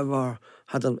never, ever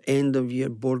had an end-of-year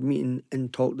board meeting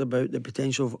and talked about the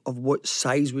potential of what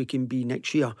size we can be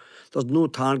next year. There's no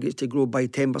targets to grow by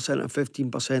 10% or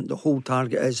 15%. The whole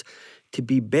target is to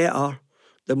be better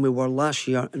than we were last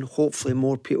year, and hopefully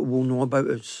more people will know about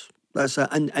us. That's it.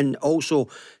 And also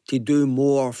to do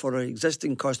more for our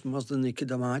existing customers than they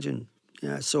could imagine.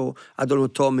 Yeah, so I don't know,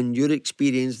 Tom, in your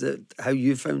experience, how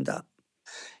you found that.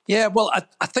 Yeah, well,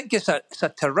 I think it's a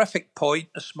terrific point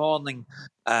this morning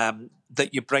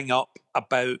that you bring up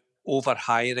about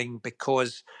overhiring,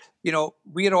 because, you know,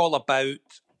 we're all about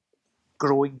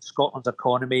growing Scotland's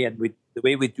economy, and the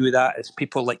way we do that is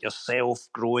people like yourself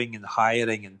growing and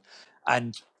hiring,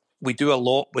 and we do a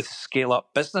lot with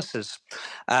scale-up businesses.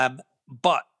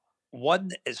 But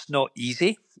one, it's not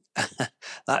easy,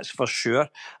 that's for sure.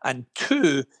 And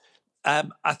two,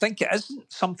 I think it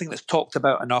isn't something that's talked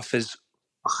about enough, is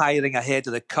hiring ahead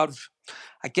of the curve.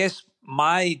 I guess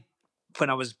when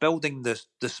I was building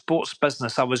the sports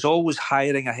business, I was always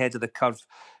hiring ahead of the curve,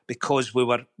 because we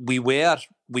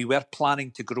were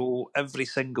planning to grow every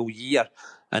single year,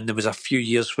 and there was a few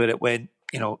years where it went,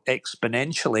 you know,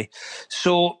 exponentially.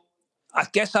 So I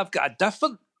guess I've got a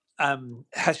different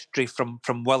history from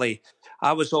Willie.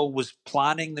 I was always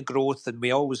planning the growth, and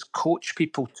we always coach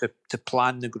people to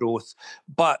plan the growth.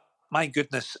 But my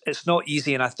goodness, it's not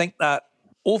easy, and I think that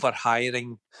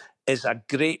overhiring is a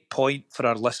great point for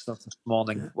our listeners this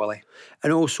morning, Willie.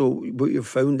 And also, what you've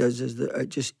found is that it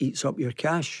just eats up your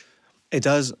cash. It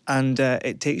does, and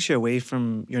it takes you away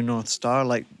from your North Star,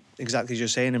 like exactly as you're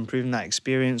saying, improving that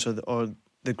experience or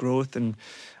the growth. And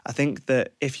I think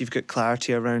that if you've got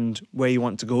clarity around where you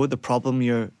want to go, the problem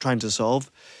you're trying to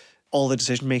solve, all the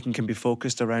decision making can be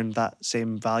focused around that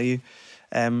same value.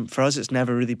 For us, it's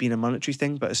never really been a monetary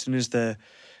thing, but as soon as the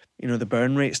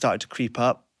burn rate started to creep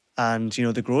up, and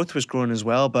the growth was growing as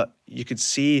well, but you could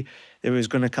see there was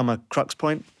going to come a crux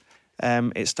point.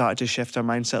 It started to shift our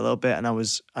mindset a little bit, and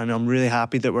I'm really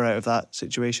happy that we're out of that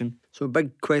situation. So,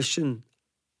 big question: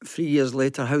 3 years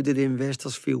later, how do the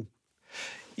investors feel?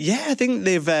 Yeah, I think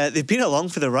they've been along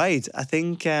for the ride. I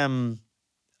think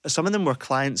some of them were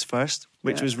clients first,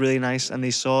 which was really nice, and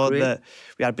they saw that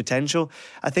we had potential.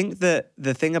 I think that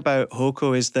the thing about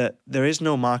HOKO is that there is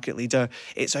no market leader.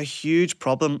 It's a huge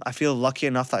problem. I feel lucky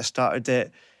enough that I started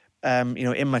it,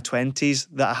 in my 20s,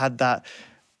 that I had that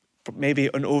maybe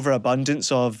an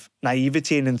overabundance of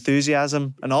naivety and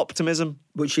enthusiasm and optimism,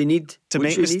 which you need to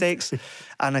make mistakes.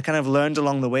 And I kind of learned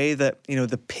along the way that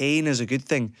the pain is a good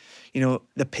thing.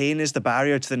 The pain is the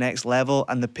barrier to the next level,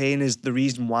 and the pain is the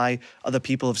reason why other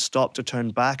people have stopped or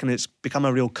turned back. And it's become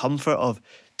a real comfort of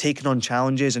taking on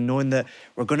challenges and knowing that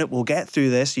we'll get through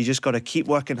this. You just got to keep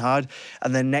working hard,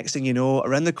 and then next thing you know,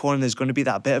 around the corner there's going to be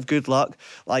that bit of good luck,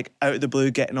 like out of the blue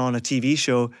getting on a TV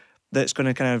show that's going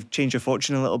to kind of change your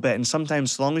fortune a little bit. And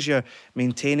sometimes, as long as you're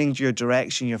maintaining your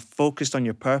direction, you're focused on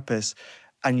your purpose,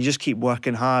 and you just keep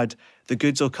working hard, the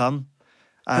goods will come.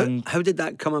 And how did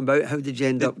that come about? How did you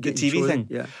end up getting the TV thing?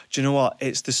 Yeah. Do you know what?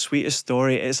 It's the sweetest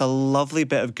story. It's a lovely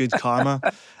bit of good karma.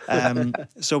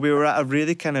 So we were at a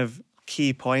really kind of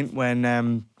key point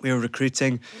when we were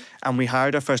recruiting, and we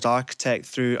hired our first architect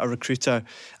through a recruiter,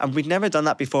 and we'd never done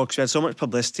that before because we had so much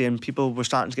publicity and people were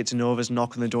starting to get to know us,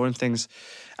 knock on the door and things.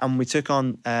 And we took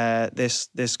on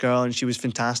this girl, and she was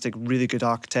fantastic, really good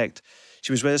architect.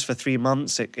 She was with us for 3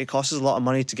 months. It cost us a lot of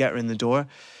money to get her in the door,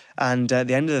 and at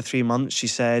the end of the 3 months she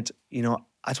said, I don't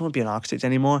want to be an architect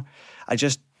anymore. I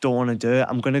just don't want to do it.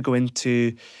 I'm going to go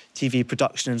into TV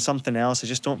production and something else. I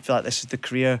just don't feel like this is the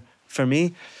career for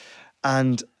me.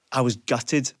 And I was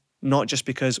gutted, not just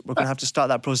because we're going to have to start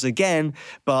that process again,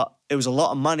 but it was a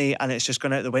lot of money and it's just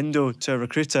gone out the window to a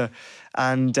recruiter.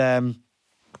 And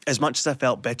as much as I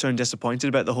felt bitter and disappointed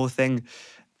about the whole thing,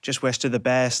 just wished her the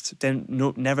best,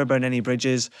 never burn any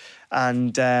bridges,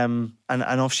 and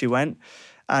off she went.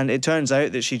 And it turns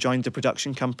out that she joined a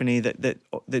production company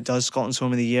that does Scotland's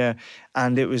Home of the Year,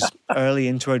 and it was early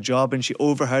into her job, and she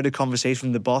overheard a conversation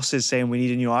from the bosses saying, we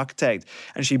need a new architect.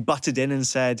 And she butted in and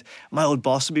said, my old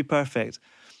boss would be perfect.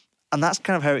 And that's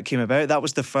kind of how it came about. That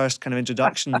was the first kind of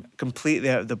introduction, completely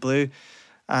out of the blue.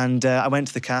 And I went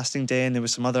to the casting day, and there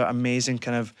was some other amazing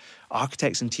kind of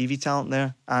architects and TV talent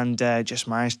there, and just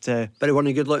managed to... But they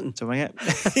weren't good looking. To wing it.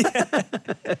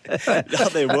 No,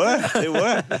 they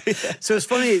were. So it's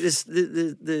funny,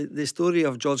 the story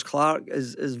of George Clark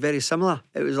is very similar.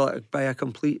 It was like by a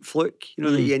complete fluke,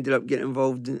 that he ended up getting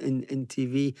involved in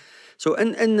TV. So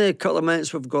in the couple of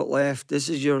minutes we've got left, this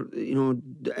is your,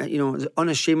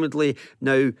 unashamedly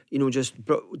now, just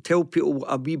tell people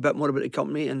a wee bit more about the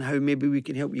company and how maybe we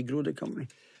can help you grow the company.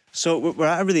 So we're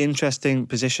at a really interesting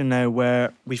position now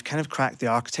where we've kind of cracked the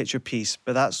architecture piece,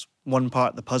 but that's one part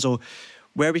of the puzzle.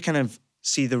 Where we kind of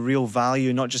see the real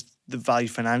value, not just the value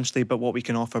financially, but what we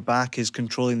can offer back is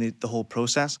controlling the whole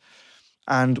process.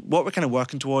 And what we're kind of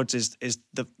working towards is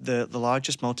the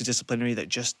largest multidisciplinary that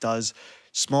just does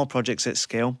small projects at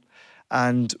scale.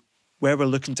 And where we're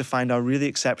looking to find our really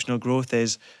exceptional growth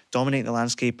is dominating the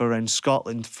landscape around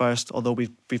Scotland first, although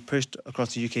we've pushed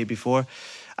across the UK before,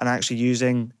 and actually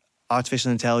using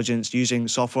artificial intelligence, using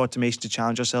software automation to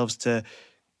challenge ourselves to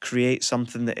create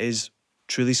something that is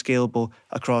truly scalable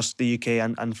across the UK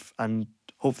and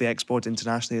hopefully export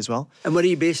internationally as well. And where are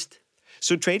you based?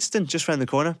 So Tradeston, just round the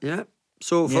corner. Yeah.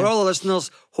 So for all the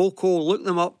listeners, HOKO, look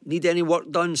them up. Need any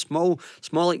work done? Small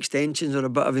extensions or a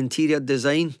bit of interior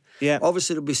design. Yeah.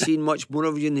 Obviously, they'll be seeing much more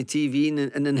of you in the TV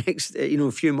in the next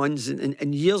few months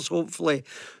and years, hopefully.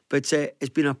 But it's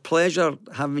been a pleasure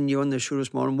having you on the show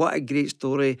this morning. What a great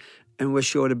story, and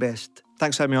wish you all the best.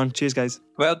 Thanks for having me on. Cheers, guys.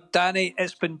 Well, Danny,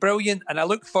 it's been brilliant, and I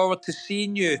look forward to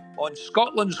seeing you on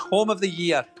Scotland's Home of the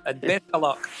Year, and best of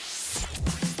luck.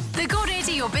 The Go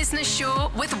Radio Business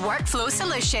Show with Workflow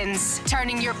Solutions,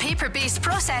 turning your paper-based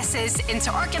processes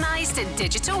into organised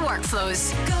digital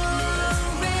workflows. Go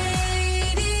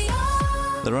Radio.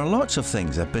 There are lots of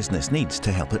things a business needs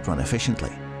to help it run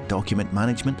efficiently. Document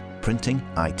management, printing,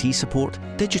 IT support,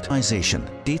 digitisation,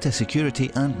 data security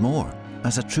and more.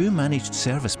 As a true managed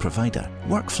service provider,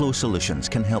 Workflow Solutions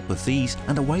can help with these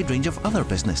and a wide range of other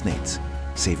business needs,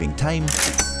 saving time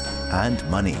and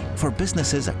money for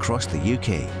businesses across the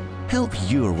UK. Help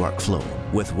your workflow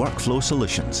with Workflow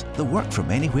Solutions, the work from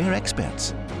anywhere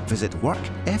experts. Visit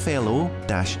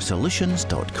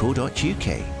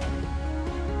workflo-solutions.co.uk.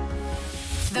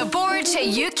 The board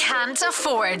you can't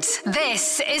afford.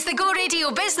 This is the Go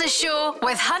Radio Business Show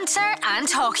with Hunter and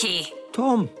Haughey.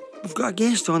 Tom, we've got a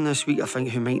guest on this week, I think,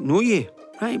 who might know you.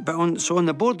 Right, but on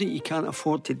the board that you can't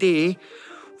afford today,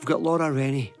 we've got Laura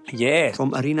Rennie. Yes.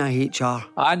 From Arena HR.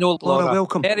 I know Laura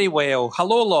welcome. very well.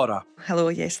 Hello, Laura. Hello,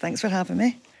 yes, thanks for having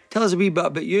me. Tell us a wee bit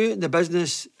about you, the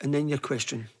business, and then your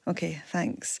question. Okay,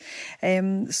 thanks. My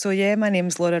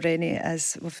name's Laura Rennie,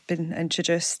 as we've been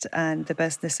introduced, and the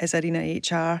business is Arena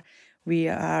HR. We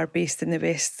are based in the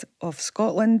west of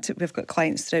Scotland. We've got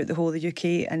clients throughout the whole of the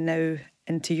UK and now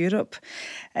into Europe.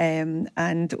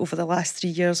 And over the last 3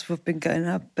 years, we've been getting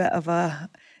a bit of a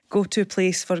go-to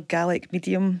place for Gaelic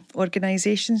medium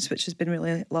organisations, which has been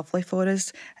really lovely for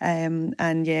us. I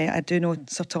do know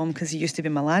Sir Tom because he used to be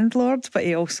my landlord, but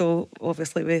he also,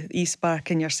 obviously, with eSpark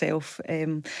and yourself,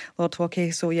 Lord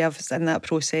Haughey. So, I was in that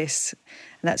process,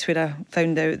 and that's where I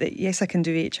found out that, yes, I can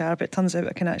do HR, but it turns out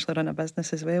I can actually run a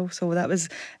business as well. So that was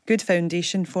good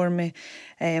foundation for me.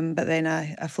 But then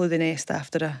I flew the nest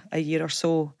after a year or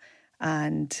so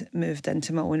and moved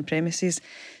into my own premises.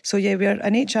 So we're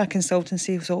an HR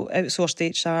consultancy, so outsourced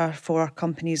HR for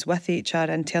companies with HR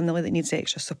internally that needs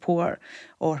extra support,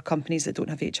 or companies that don't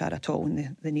have HR at all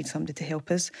and they need somebody to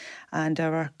help us. And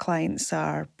our clients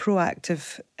are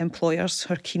proactive employers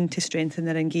who are keen to strengthen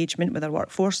their engagement with their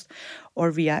workforce, or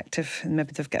reactive, and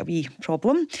maybe they've got a wee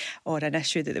problem or an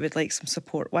issue that they would like some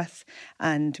support with.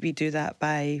 And we do that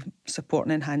by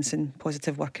supporting and enhancing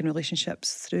positive working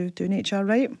relationships through doing HR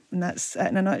right. And that's it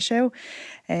in a nutshell.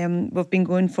 We've been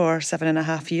going for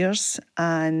 7.5 years,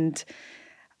 and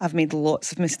I've made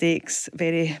lots of mistakes,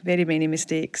 very, very many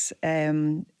mistakes,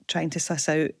 trying to suss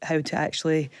out how to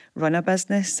actually run a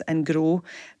business and grow,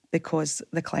 because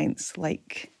the clients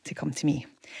like to come to me.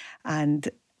 And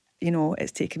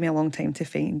it's taken me a long time to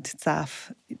find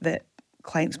staff that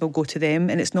clients will go to them,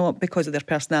 and it's not because of their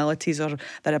personalities or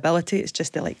their ability, it's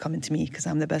just they like coming to me because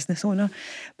I'm the business owner.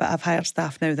 But I've hired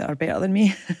staff now that are better than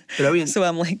me. Brilliant. So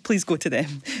I'm like, please go to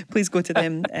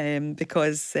them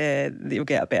because they'll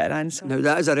get a better answer. Now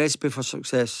that is a recipe for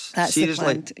success. That's seriously.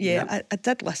 the plan. Yeah. I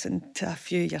did listen to a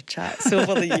few of your chats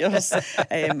over the years,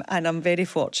 and I'm very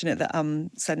fortunate that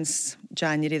since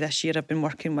January this year I've been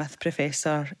working with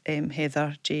Professor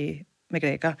Heather J.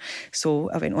 McGregor.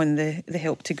 So I went on the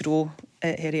Help to Grow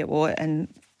at Heriot-Watt, and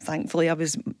thankfully I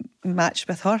was matched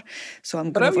with her. So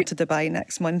I'm going over to Dubai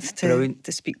next month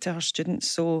to speak to her students.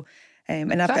 So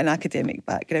and I've got an academic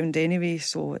background anyway,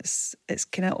 so it's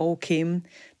kind of all came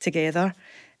together.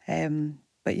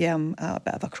 But yeah, I'm at a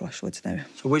bit of a crossroads now.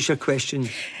 So what's your question?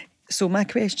 So my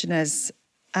question is,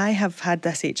 I have had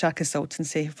this HR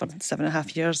consultancy for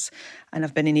 7.5 years, and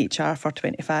I've been in HR for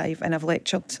 25, and I've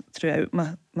lectured throughout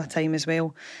my time as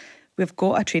well. We've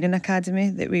got a training academy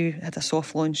that we had a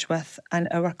soft launch with, and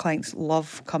our clients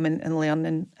love coming and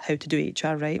learning how to do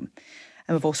HR right.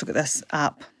 And we've also got this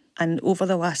app. And over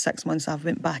the last 6 months, I've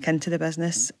went back into the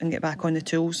business and get back on the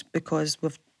tools because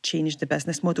we've changed the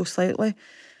business model slightly.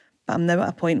 But I'm now at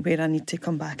a point where I need to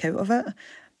come back out of it.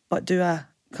 But do I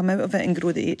come out of it and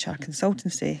grow the HR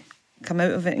consultancy, come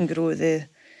out of it and grow the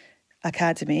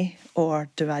academy, or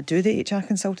do I do the HR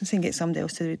consultancy and get somebody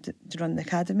else to run the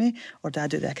academy, or do I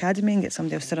do the academy and get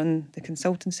somebody else to run the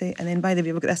consultancy? And then, by the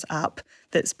way, we've got this app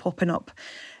that's popping up,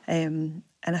 and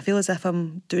I feel as if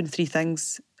I'm doing 3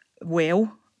 things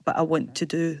well, but I want to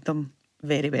do them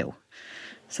very well.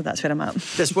 So that's where I'm at.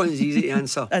 This one's easy to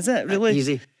answer. Is it really?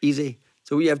 Easy.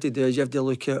 So what you have to do is you have to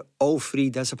look at all 3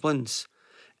 disciplines,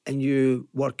 and you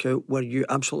work out where you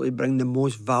absolutely bring the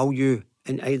most value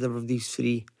in either of these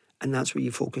 3, and that's where you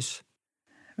focus.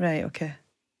 Right, okay.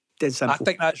 Dead simple. I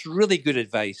think that's really good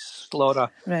advice,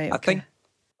 Laura. Right, okay.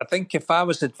 I think if I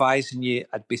was advising you,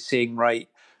 I'd be saying, right,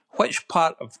 which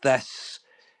part of this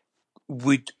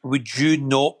would you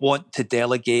not want to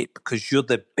delegate because you're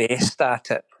the best at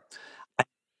it?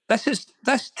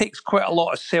 This takes quite a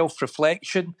lot of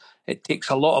self-reflection. It takes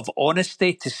a lot of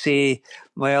honesty to say,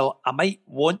 well, I might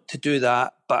want to do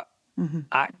that, but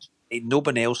actually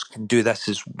nobody else can do this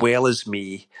as well as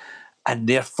me. And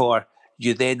therefore,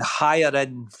 you then hire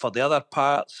in for the other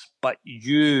parts, but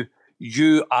you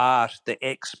are the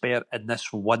expert in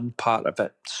this one part of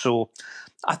it. So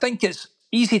I think it's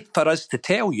easy for us to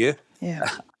tell you. Yeah.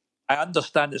 I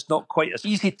understand it's not quite as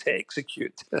easy to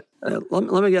execute. Let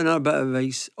me get another bit of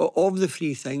advice. Of the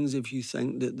 3 things, if you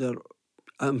think that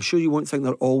I'm sure you won't think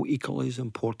they're all equally as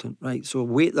important, right? So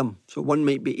weight them. So one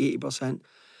might be 80%.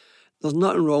 There's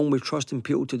nothing wrong with trusting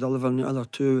people to deliver on the other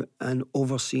 2 and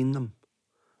overseeing them,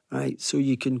 right? So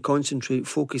you can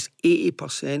focus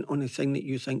 80% on the thing that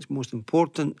you think is most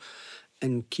important,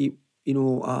 and keep,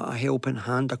 a helping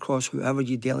hand across whoever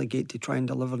you delegate to try and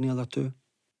deliver on the other 2.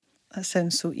 That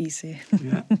sounds so easy.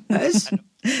 Yeah, it is.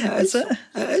 Is it?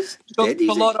 It is. So,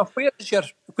 Laura, where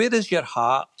is your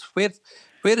heart? Where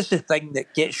is the thing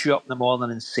that gets you up in the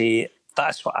morning and say,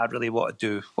 that's what I really want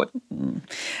to do? What?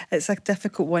 It's a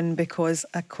difficult one because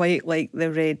I quite like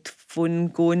the red phone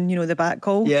going, the back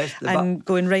call. Yes,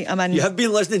 going, right, I'm in. You have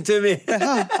been listening to me.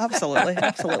 Absolutely.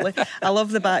 I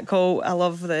love the back call. I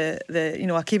love the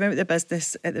I came out of the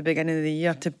business at the beginning of the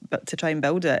year to try and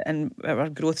build it, and our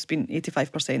growth's been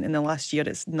 85% in the last year.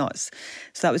 It's nuts.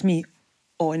 So that was me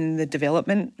on the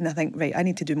development, and I think, right, I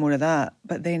need to do more of that.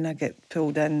 But then I get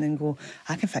pulled in and go,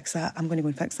 I can fix that. I'm going to go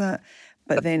and fix that.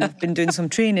 But then I've been doing some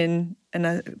training, and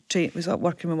I was up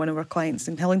working with one of our clients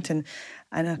in Hillington,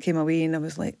 and I came away and I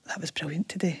was like, that was brilliant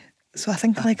today. So I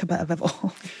think I like a bit of it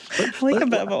all.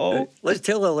 Let's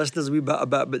tell our listeners a wee bit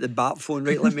about the bat phone,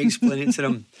 right? Let me explain it to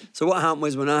them. So what happened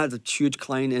was, when I had a huge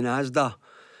client in Asda,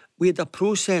 we had a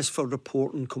process for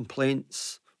reporting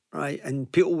complaints, right? And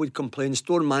people would complain,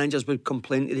 store managers would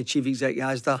complain to the chief executive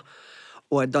Asda,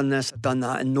 oh, I'd done this, I'd done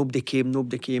that, and nobody came.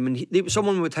 And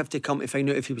someone would have to come to find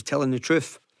out if he was telling the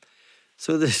truth.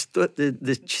 So the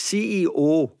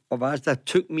CEO of Asda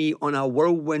took me on a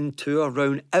whirlwind tour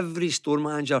around every store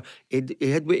manager. He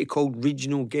had what he called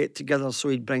regional get-togethers. So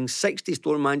he'd bring 60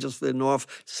 store managers for the north,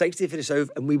 60 for the south,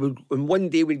 and one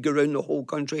day we'd go around the whole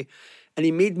country. And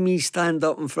he made me stand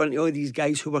up in front of all these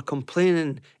guys who were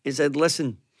complaining and said,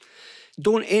 listen,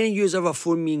 don't any of you ever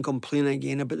phone me and complain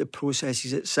again about the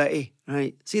processes at City,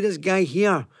 right? See this guy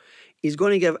here? He's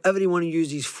going to give every one of you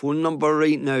his phone number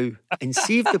right now, and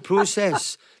see if the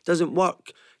process doesn't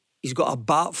work. He's got a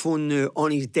bat phone now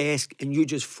on his desk, and you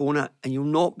just phone it, and you'll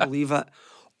not believe it.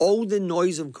 all the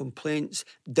noise and complaints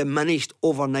diminished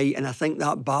overnight, and I think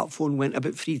that bat phone went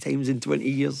about 3 times in 20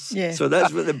 years. Yeah. So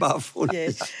that's what the bat phone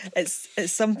is.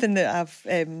 It's something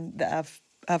that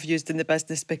I've used in the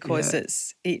business because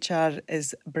it's HR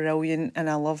is brilliant, and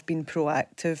I love being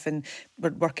proactive, and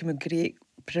we're working with great,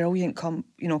 brilliant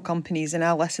companies, and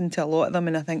I listen to a lot of them,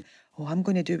 and I think, oh, I'm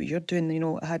going to do what you're doing.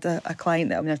 I had a client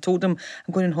that I told him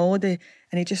I'm going on holiday,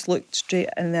 and he just looked straight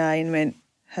in the eye and went,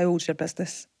 "How old's your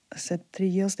business?" I said, 3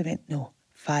 years. They went, "No,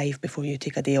 5 before you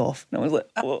take a day off." And I was like,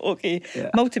 "Oh, okay."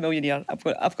 Multi-millionaire. I've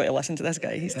got to listen to this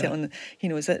guy. He's telling, he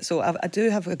knows it. So I do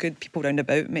have a good people round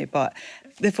about me, but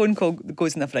the phone call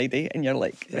goes on a Friday, and you're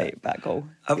like, right, back call.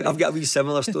 I've got a wee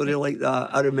similar story like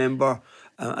that. I remember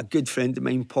a good friend of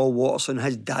mine, Paul Watterson,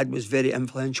 his dad was very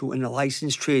influential in the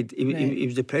licence trade. He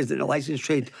was the president of the licence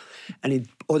trade, and he'd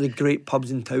all the great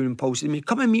pubs in town. And Paul said to me,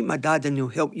 "Come and meet my dad and he'll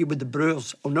help you with the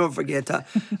brewers." I'll never forget it.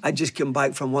 I'd just come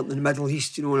back from working in the Middle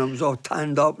East, and I was all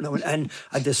tanned up, and I went in,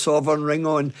 I had the sovereign ring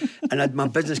on, and I had my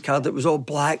business card that was all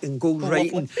black and gold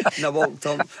writing, and I walked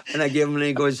up and I gave him, and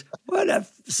he goes, "What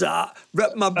is that?"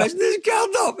 Ripped my business card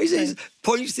up. He says,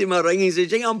 points to my ring, he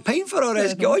says, "I'm paying for all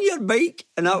this, get on your bike."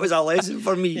 And that was a lesson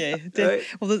for me. Yeah, right?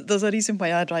 Well, there's a reason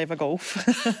why I drive a Golf.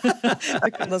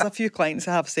 There's a few clients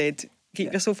that have said,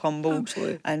 keep yourself humble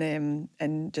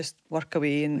and just work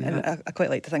away. And I quite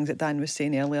like the things that Dan was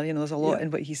saying earlier. There's a lot in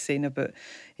what he's saying about,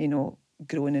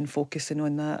 growing and focusing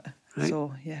on that. Right.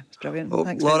 So, it's brilliant. Well,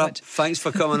 thanks Laura, very much. thanks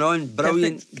for coming on.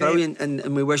 Brilliant,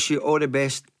 and we wish you all the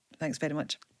best. Thanks very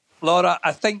much. Laura,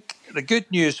 I think the good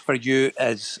news for you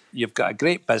is you've got a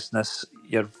great business,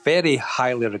 you're very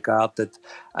highly regarded,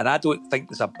 and I don't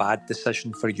think it's a bad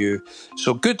decision for you.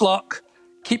 So good luck,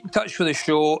 keep in touch with the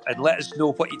show and let us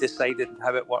know what you decided and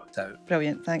how it worked out.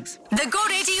 Brilliant, thanks. The Go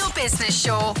Radio Business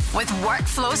Show with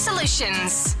Workflow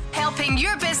Solutions, helping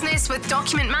your business with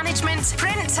document management,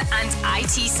 print and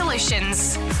IT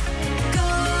solutions.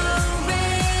 Go